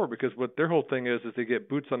the store, because what their whole thing is they get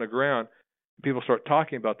boots on the ground, people start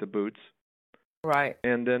talking about the boots. Right.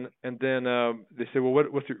 And then they say, well,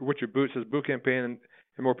 what's your boot? It says boot campaign, and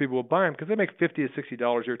more people will buy them because they make $50 to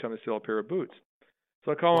 $60 every time they sell a pair of boots.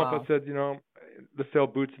 So I called them up and said, let's sell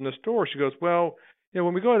boots in the store. She goes, well,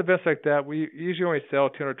 when we go to events like that, we usually only sell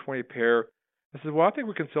 10 or 20 pair. I said, well, I think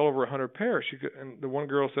we can sell over 100 pairs. And the one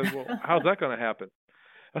girl said, well, how's that going to happen?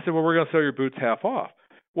 I said, well, we're going to sell your boots half off.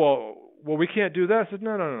 Well, we can't do that. I said,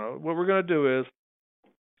 no. What we're going to do is,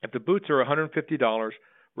 if the boots are $150,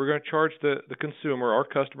 we're going to charge the consumer, our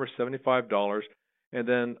customer, $75, and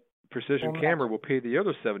then Precision Camera will pay the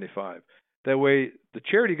other $75. That way, the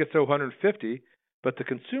charity gets $150, but the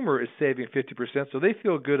consumer is saving 50%, so they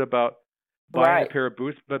feel good about buying a pair of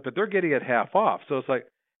boots, but they're getting it half off. So it's like,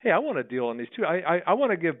 hey, I want a deal on these too. I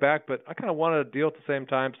want to give back, but I kind of want a deal at the same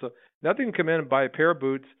time. So now they can come in and buy a pair of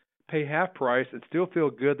boots, pay half price, and still feel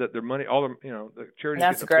good that their money, the charity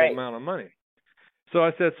gets the full amount of money. So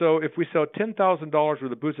I said, so if we sell $10,000 worth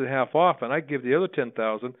of boots at half off, and I give the other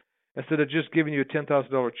 $10,000, instead of just giving you a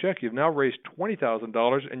 $10,000 check, you've now raised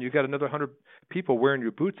 $20,000, and you've got another 100 people wearing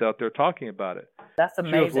your boots out there talking about it. That's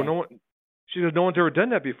amazing. She goes, no one's ever done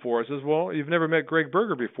that before. I says, well, you've never met Greg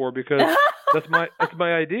Berger before, because that's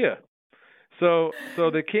my idea. So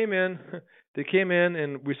they came in,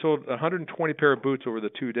 and we sold 120 pair of boots over the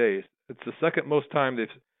 2 days. It's the second most time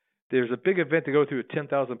there's a big event to go through with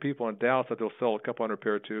 10,000 people in Dallas that they'll sell a couple hundred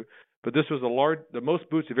pair too. But this was the most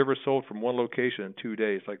boots you've ever sold from one location in 2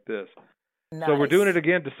 days like this. Nice. So we're doing it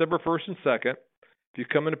again December 1st and 2nd. If you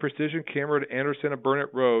come into Precision Camera at Anderson and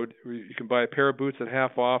Burnett Road, you can buy a pair of boots at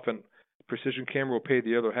half off, and Precision Camera will pay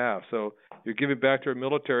the other half. So you're giving back to our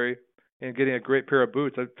military and getting a great pair of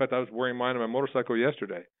boots. In fact, I was wearing mine on my motorcycle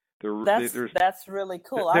yesterday. That's really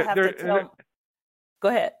cool. I'll have to tell. Go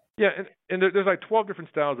ahead. Yeah, and there's like 12 different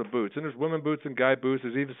styles of boots, and there's women boots and guy boots.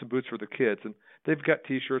 There's even some boots for the kids, and they've got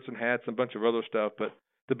T-shirts and hats and a bunch of other stuff. But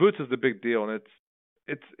the boots is the big deal, and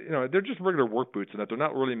it's they're just regular work boots, and that they're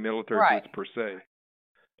not really military boots per se.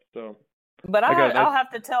 So, but I'll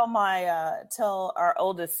have to tell tell our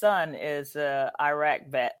oldest son is a Iraq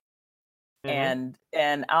vet, and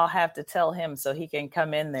I'll have to tell him so he can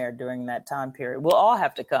come in there during that time period. We'll all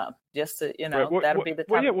have to come just to that'll be the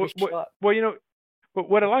time. But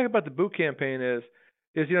what I like about the boot campaign is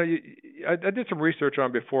I did some research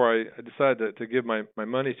on before I decided to give my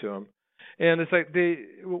money to them, and it's like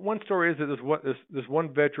one story is that this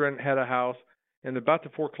one veteran had a house and they're about to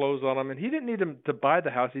foreclose on him, and he didn't need him to buy the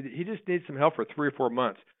house. He just needed some help for 3 or 4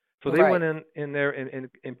 months. So they went in there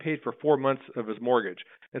and paid for 4 months of his mortgage.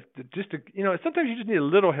 It's just sometimes you just need a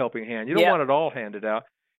little helping hand. You don't want it all handed out,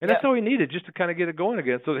 and that's all he needed just to kind of get it going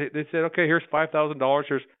again. So they said, okay, here's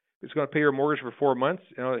 $5,000. It's going to pay your mortgage for 4 months.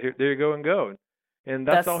 There you go and go. And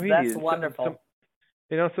that's all he needed. That's wonderful.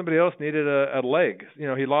 Somebody else needed a leg.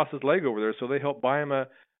 He lost his leg over there, so they helped buy him a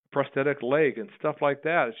prosthetic leg and stuff like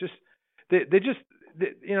that. It's just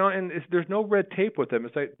and there's no red tape with them.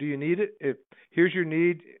 It's like, do you need it? Here's your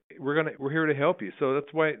need. We're here to help you. So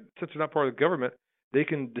that's why, since they're not part of the government, they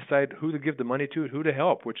can decide who to give the money to and who to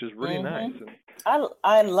help, which is really nice. And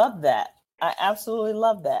I love that. I absolutely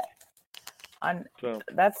love that.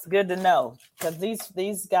 That's good to know, because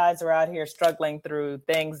these guys are out here struggling through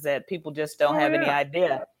things that people just don't have any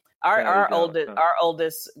idea. Our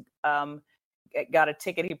oldest got a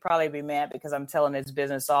ticket. He'd probably be mad because I'm telling his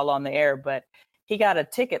business all on the air, but he got a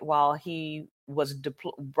ticket while he was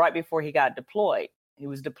right before he got deployed. He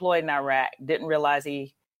was deployed in Iraq. Didn't realize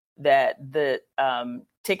that the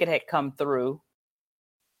ticket had come through,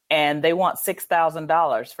 and they want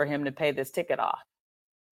 $6,000 for him to pay this ticket off.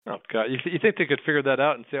 Oh God! You think they could figure that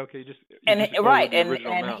out and say, okay, and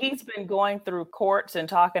he's been going through courts and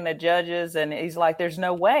talking to judges, and he's like, "There's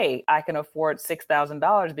no way I can afford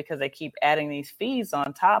 $6,000 because they keep adding these fees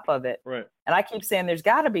on top of it." Right. And I keep saying there's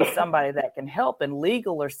got to be somebody that can help in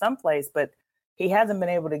legal or someplace, but he hasn't been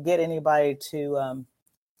able to get anybody to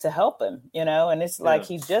help him, and it's like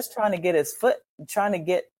he's just trying to get his foot, trying to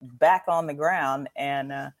get back on the ground,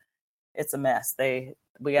 and it's a mess.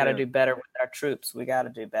 We got to do better with our troops. We got to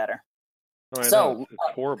do better. Oh, so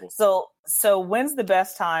it's horrible. So when's the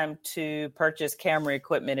best time to purchase camera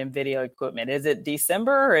equipment and video equipment? Is it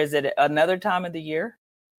December or is it another time of the year?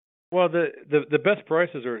 Well, the best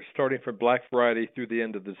prices are starting from Black Friday through the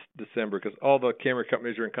end of this December, because all the camera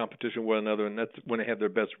companies are in competition with one another, and that's when they have their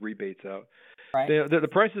best rebates out. Right. The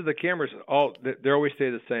prices of the cameras they always stay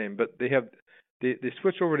the same, but they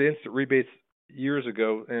switched over to instant rebates years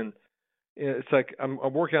ago, and it's like I'm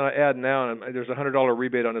working on an ad now, and there's a $100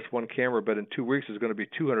 rebate on this one camera, but in 2 weeks it's going to be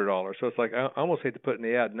 $200. So it's like I almost hate to put in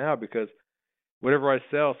the ad now, because whatever I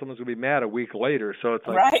sell, someone's going to be mad a week later. So it's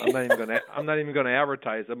like I'm not even going to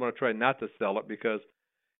advertise. I'm going to try not to sell it, because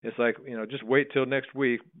it's like, just wait till next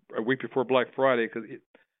week, a week before Black Friday, because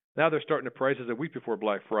now they're starting the prices a week before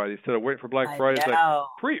Black Friday instead of waiting for Black Friday. It's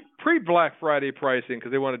like pre Black Friday pricing,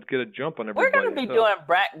 because they wanted to get a jump on everybody. We're going to be doing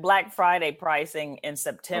Black Friday pricing in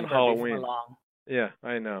September before long. Yeah,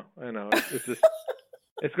 I know. It's just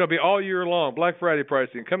it's going to be all year long. Black Friday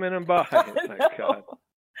pricing. Come in and buy. Thank God.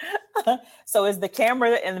 So is the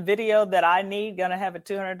camera and the video that I need going to have a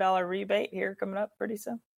 $200 rebate here coming up pretty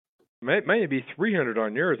soon? Maybe $300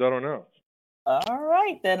 on yours. I don't know. All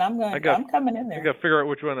right, then I'm coming in there. I got to figure out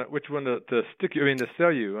which one to stick you. To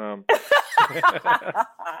sell you.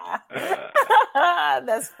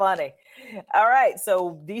 That's funny. All right,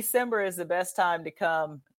 so December is the best time to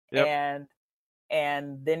come, and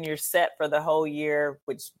then you're set for the whole year,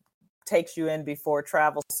 which takes you in before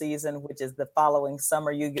travel season, which is the following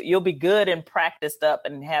summer. You'll be good and practiced up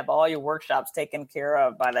and have all your workshops taken care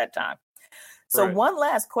of by that time. So One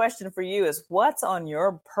last question for you is, what's on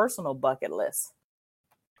your personal bucket list?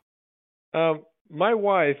 My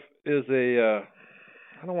wife is I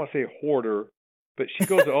don't want to say hoarder, but she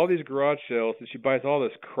goes to all these garage sales and she buys all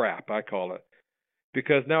this crap, I call it,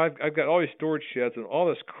 because now I've got all these storage sheds and all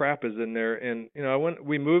this crap is in there. And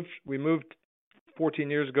we moved 14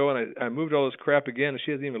 years ago, and I moved all this crap again, and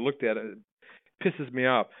she hasn't even looked at it. It pisses me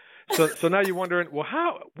off. So now you're wondering, well,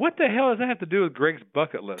 what the hell does that have to do with Greg's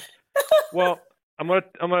bucket list? Well, I'm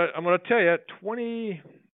gonna tell you,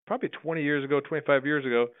 probably 20 years ago, 25 years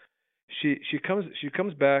ago, she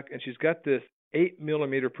comes back and she's got this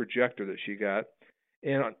 8mm projector that she got,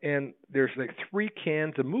 and there's like 3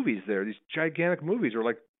 cans of movies there. These gigantic movies are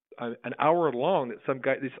like an hour long. That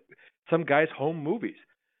some guy's home movies.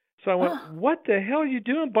 So I went, what the hell are you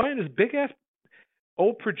doing buying this big ass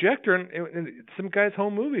old projector and some guy's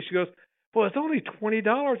home movie? She goes, well, it's only $20.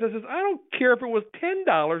 I says, I don't care if it was $10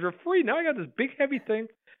 or free. Now I got this big heavy thing.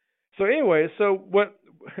 So anyway,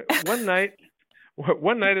 one night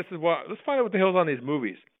I said, well, let's find out what the hell's on these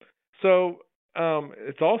movies. So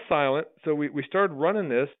it's all silent. So we started running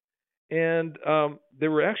this, and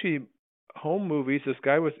there were actually home movies. This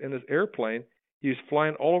guy was in his airplane. He was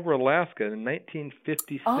flying all over Alaska in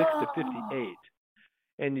 1956 to 58.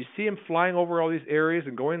 And you see him flying over all these areas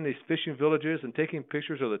and going to these fishing villages and taking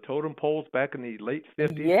pictures of the totem poles back in the late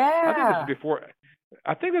 50s. Yeah. I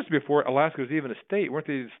think this was before Alaska was even a state. Weren't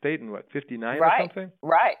they a state in 59 or something?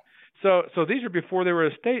 Right. So these are before they were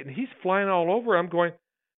a state, and he's flying all over. I'm going,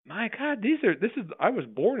 my God, I was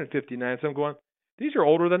born in 59, so I'm going, these are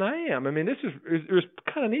older than I am. I mean, it was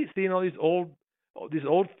kind of neat seeing all these old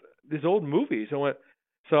movies. So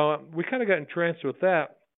we kind of got entranced with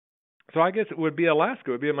that. So I guess it would be Alaska.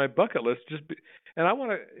 It would be on my bucket list. And I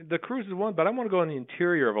want to. The cruise is one, but I want to go in the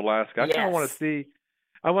interior of Alaska. I kind of want to see.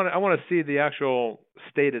 I want to see the actual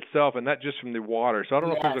state itself, and not just from the water. So I don't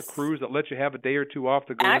know if there's a cruise that lets you have a day or two off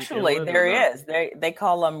to go. Actually, there is. They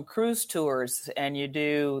call them cruise tours, and you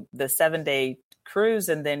do the 7-day cruise,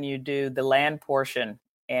 and then you do the land portion,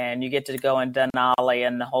 and you get to go in Denali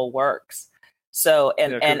and the whole works. So,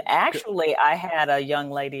 and actually, I had a young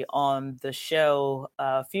lady on the show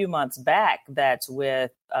a few months back that's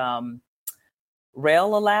with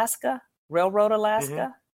Railroad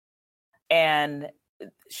Alaska, and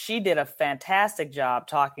she did a fantastic job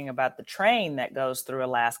talking about the train that goes through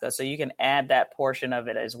Alaska. So you can add that portion of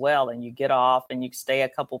it as well, and you get off and you stay a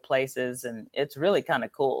couple places, and it's really kind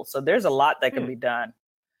of cool. So there's a lot that can be done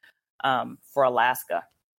for Alaska.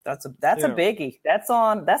 That's a biggie.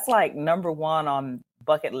 That's like number one on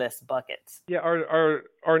bucket list buckets. Yeah,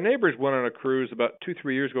 our neighbors went on a cruise about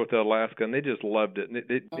 2-3 years ago to Alaska, and they just loved it.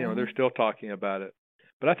 And they're still talking about it.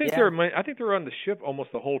 But I think they were on the ship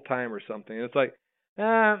almost the whole time or something. And it's like,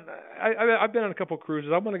 I've been on a couple of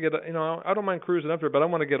cruises. I want to get, I don't mind cruising up there, but I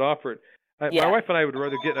want to get off it. My wife and I would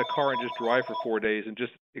rather get in a car and just drive for 4 days and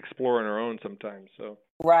just explore on our own sometimes. So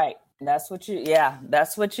right. That's what you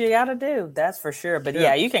got to do. That's for sure. But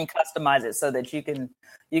yeah, you can customize it so that you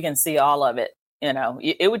can see all of it. You know,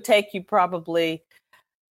 it would take you probably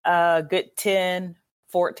a good 10,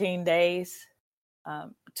 14 days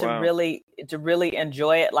to really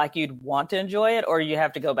enjoy it like you'd want to enjoy it, or you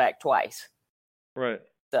have to go back twice. Right.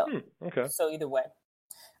 So, So either way,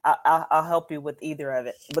 I'll help you with either of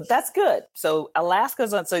it. But that's good. So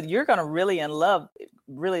Alaska's on. So you're going to really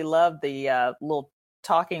love the little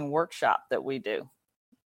talking workshop that we do.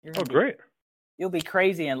 Great. You'll be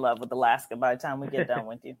crazy in love with Alaska by the time we get done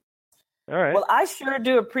with you. All right. Well, I sure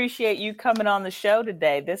do appreciate you coming on the show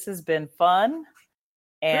today. This has been fun,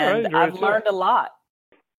 and I've learned a lot.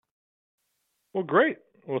 Well, great.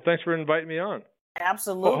 Well, thanks for inviting me on.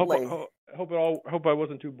 Absolutely. Hope I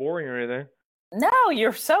wasn't too boring or anything. No,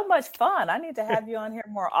 you're so much fun. I need to have you on here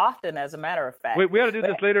more often, as a matter of fact. Wait, we ought to do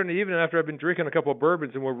this later in the evening after I've been drinking a couple of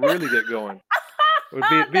bourbons, and we'll really get going.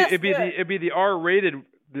 It'd be the R-rated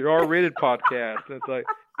podcast. It's like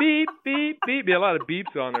beep beep beep. Be a lot of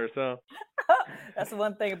beeps on there. So that's the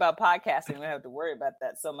one thing about podcasting. We don't have to worry about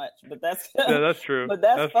that so much. But that's true. But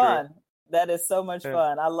that's fun. True. That is so much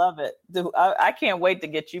fun. I love it. I can't wait to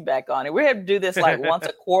get you back on it. We have to do this like once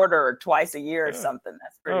a quarter or twice a year or something.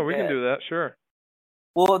 That's pretty good. We can do that. Sure.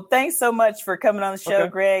 Well, thanks so much for coming on the show,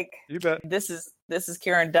 Greg. You bet. This is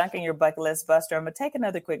Karen Duncan, your Bucket List Buster. I'm going to take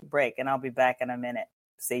another quick break, and I'll be back in a minute.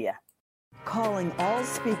 See ya. Calling all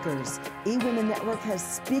speakers, eWomen Network has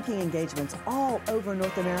speaking engagements all over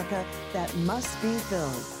North America that must be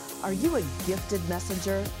filled. Are you a gifted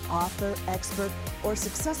messenger, author, expert, or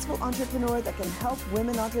successful entrepreneur that can help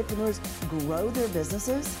women entrepreneurs grow their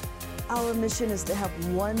businesses? Our mission is to help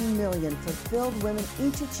 1 million fulfilled women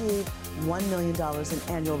each achieve $1 million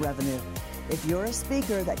in annual revenue. If you're a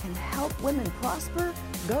speaker that can help women prosper,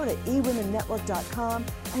 go to eWomenNetwork.com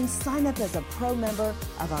and sign up as a pro member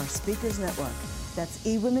of our Speakers Network. That's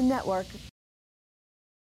eWomen Network.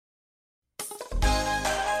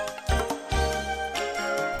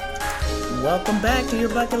 Welcome back to your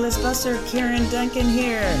Bucket List Buster. Karen Duncan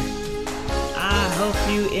here. I hope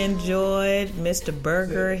you enjoyed Mr.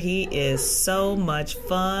 Berger. He is so much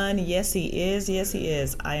fun. Yes, he is. Yes, he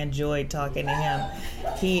is. I enjoyed talking to him.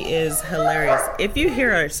 He is hilarious. If you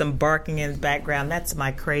hear some barking in the background, that's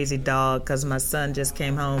my crazy dog because my son just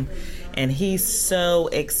came home, and he's so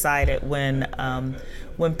excited when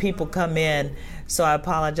people come in. So I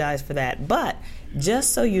apologize for that. But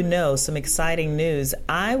just so you know, some exciting news.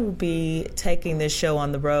 I will be taking this show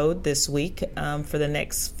on the road this week for the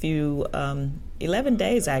next few 11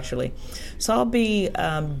 days, actually. So I'll be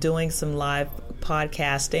doing some live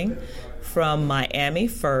podcasting from Miami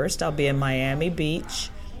first. I'll be in Miami Beach,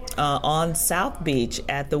 on South Beach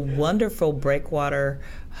at the wonderful Breakwater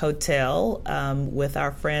Hotel with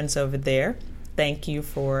our friends over there. Thank you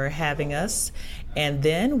for having us. And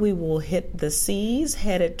then we will hit the seas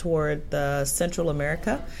headed toward Central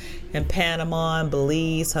America and Panama and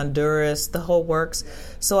Belize, Honduras, the whole works.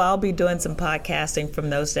 So I'll be doing some podcasting from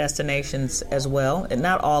those destinations as well. And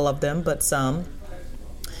not all of them, but some.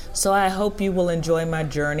 So I hope you will enjoy my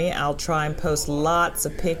journey. I'll try and post lots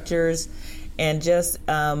of pictures and just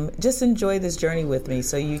enjoy this journey with me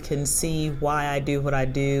so you can see why I do what I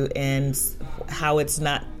do and how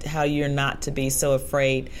you're not to be so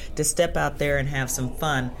afraid to step out there and have some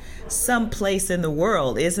fun someplace in the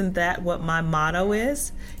world. Isn't that what my motto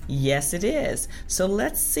is? Yes, it is. So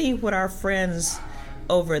let's see what our friends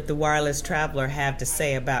over at the Wireless Traveler have to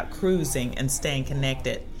say about cruising and staying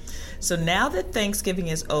connected. So now that Thanksgiving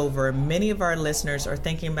is over, many of our listeners are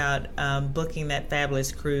thinking about booking that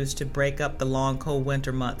fabulous cruise to break up the long, cold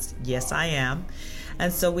winter months. Yes, I am.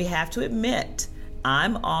 And so we have to admit,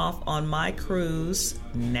 I'm off on my cruise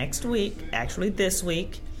next week, actually this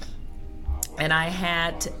week. And I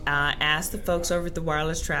had asked the folks over at the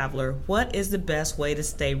Wireless Traveler, what is the best way to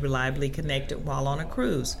stay reliably connected while on a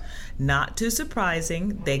cruise? Not too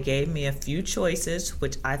surprising, they gave me a few choices,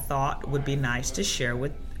 which I thought would be nice to share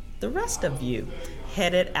with the rest of you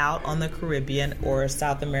headed out on the Caribbean or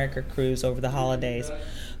South America cruise over the holidays.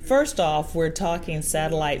 First off, we're talking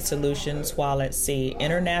satellite solutions while at sea.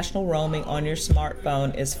 International roaming on your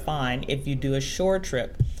smartphone is fine if you do a shore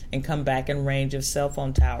trip and come back in range of cell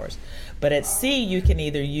phone towers. But at sea, you can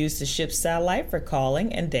either use the ship's satellite for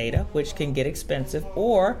calling and data, which can get expensive,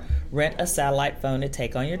 or rent a satellite phone to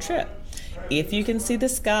take on your trip. If you can see the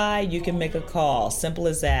sky, you can make a call. Simple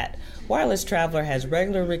as that. Wireless Traveler has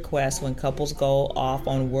regular requests when couples go off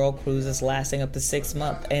on world cruises lasting up to 6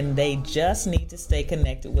 months, and they just need to stay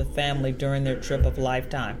connected with family during their trip of a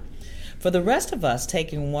lifetime. For the rest of us,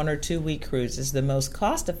 taking 1 or 2 week cruises, the most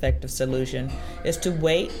cost-effective solution is to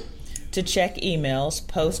wait to check emails,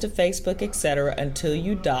 post to Facebook, etc. until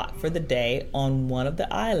you dock for the day on one of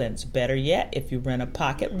the islands. Better yet, if you rent a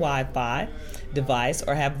pocket Wi-Fi device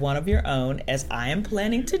or have one of your own, as I am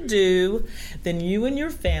planning to do, then you and your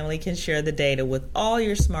family can share the data with all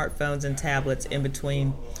your smartphones and tablets in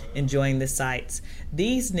between enjoying the sights.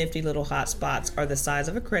 These nifty little hotspots are the size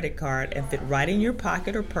of a credit card and fit right in your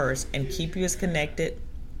pocket or purse and keep you as connected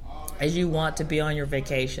as you want to be on your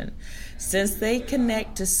vacation. Since they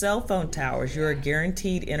connect to cell phone towers, you are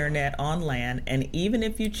guaranteed internet on land, and even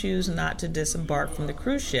if you choose not to disembark from the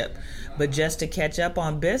cruise ship, but just to catch up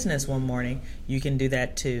on business one morning, you can do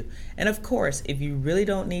that too. And of course, if you really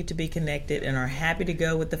don't need to be connected and are happy to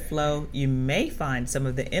go with the flow, you may find some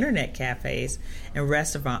of the internet cafes and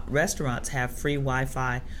restaurants have free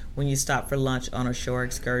Wi-Fi when you stop for lunch on a shore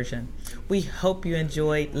excursion. We hope you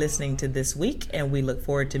enjoyed listening to this week, and we look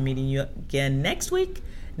forward to meeting you again next week,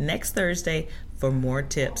 next Thursday, for more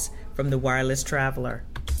tips from the Wireless Traveler.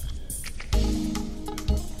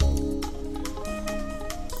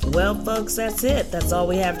 Well, folks, that's it. That's all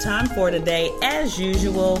we have time for today. As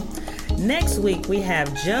usual, next week we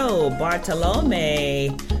have Joe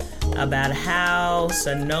Bartolome about how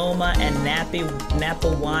Sonoma and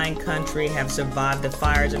Napa wine country have survived the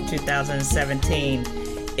fires of 2017.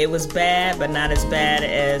 It was bad, but not as bad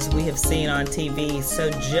as we have seen on TV. So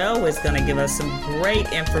Joe is going to give us some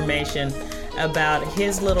great information about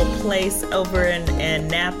his little place over in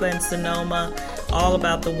Napa and Sonoma, all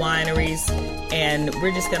about the wineries, and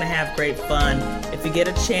we're just going to have great fun. If you get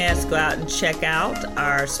a chance, go out and check out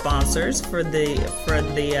our sponsors for the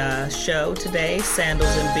show today,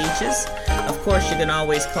 Sandals and Beaches. Of course, you can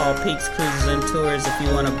always call Peaks Cruises and Tours if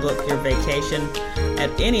you want to book your vacation at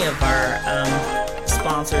any of our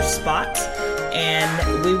sponsor spots,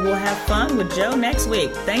 and we will have fun with Joe next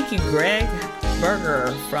week. Thank you, Greg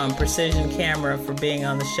Berger from Precision Camera, for being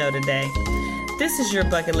on the show today. This is your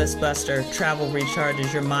Bucket List Buster. Travel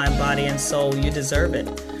recharges your mind, body, and soul. You deserve it.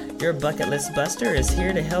 Your Bucket List Buster is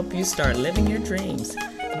here to help you start living your dreams.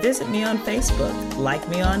 Visit me on Facebook, like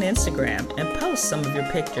me on Instagram, and post some of your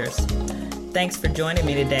pictures. Thanks for joining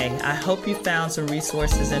me today. I hope you found some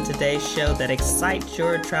resources in today's show that excite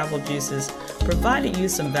your travel juices, provided you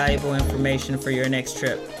some valuable information for your next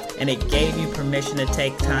trip, and it gave you permission to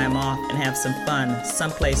take time off and have some fun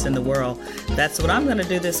someplace in the world. That's what I'm going to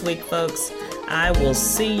do this week, folks. I will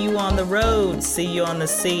see you on the road, see you on the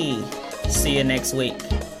sea. See you next week.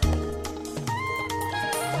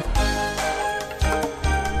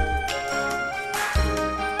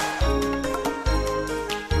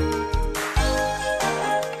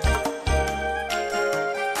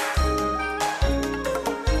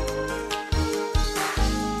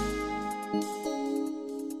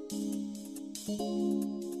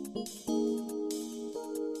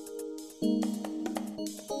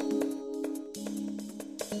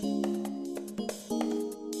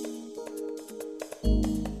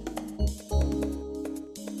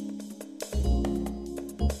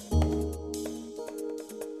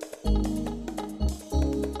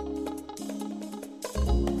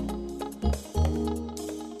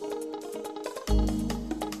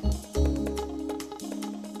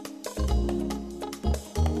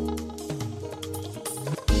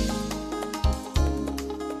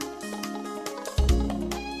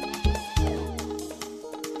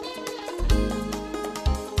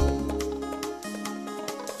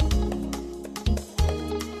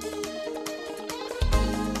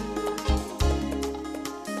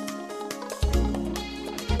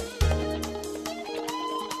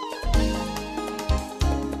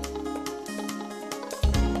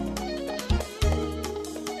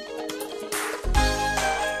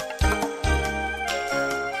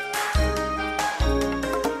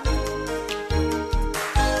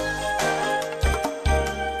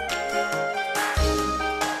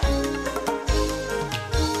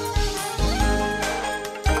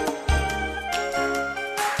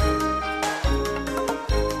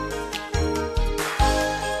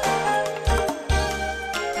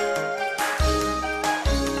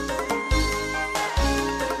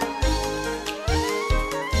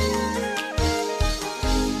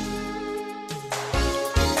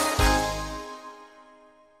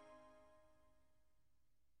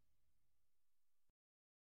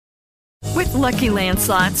 With Lucky Land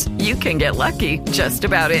Slots, you can get lucky just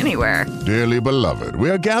about anywhere. Dearly beloved, we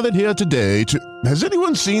are gathered here today to... Has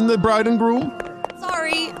anyone seen the bride and groom?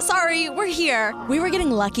 Sorry, we're here. We were getting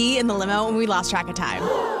lucky in the limo and we lost track of time.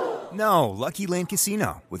 No, Lucky Land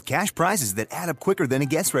Casino, with cash prizes that add up quicker than a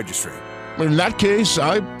guest registry. In that case,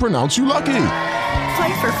 I pronounce you lucky.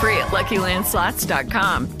 Play for free at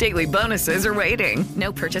LuckyLandSlots.com. Daily bonuses are waiting.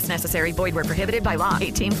 No purchase necessary. Void where prohibited by law.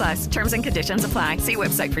 18+. Terms and conditions apply. See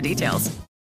website for details.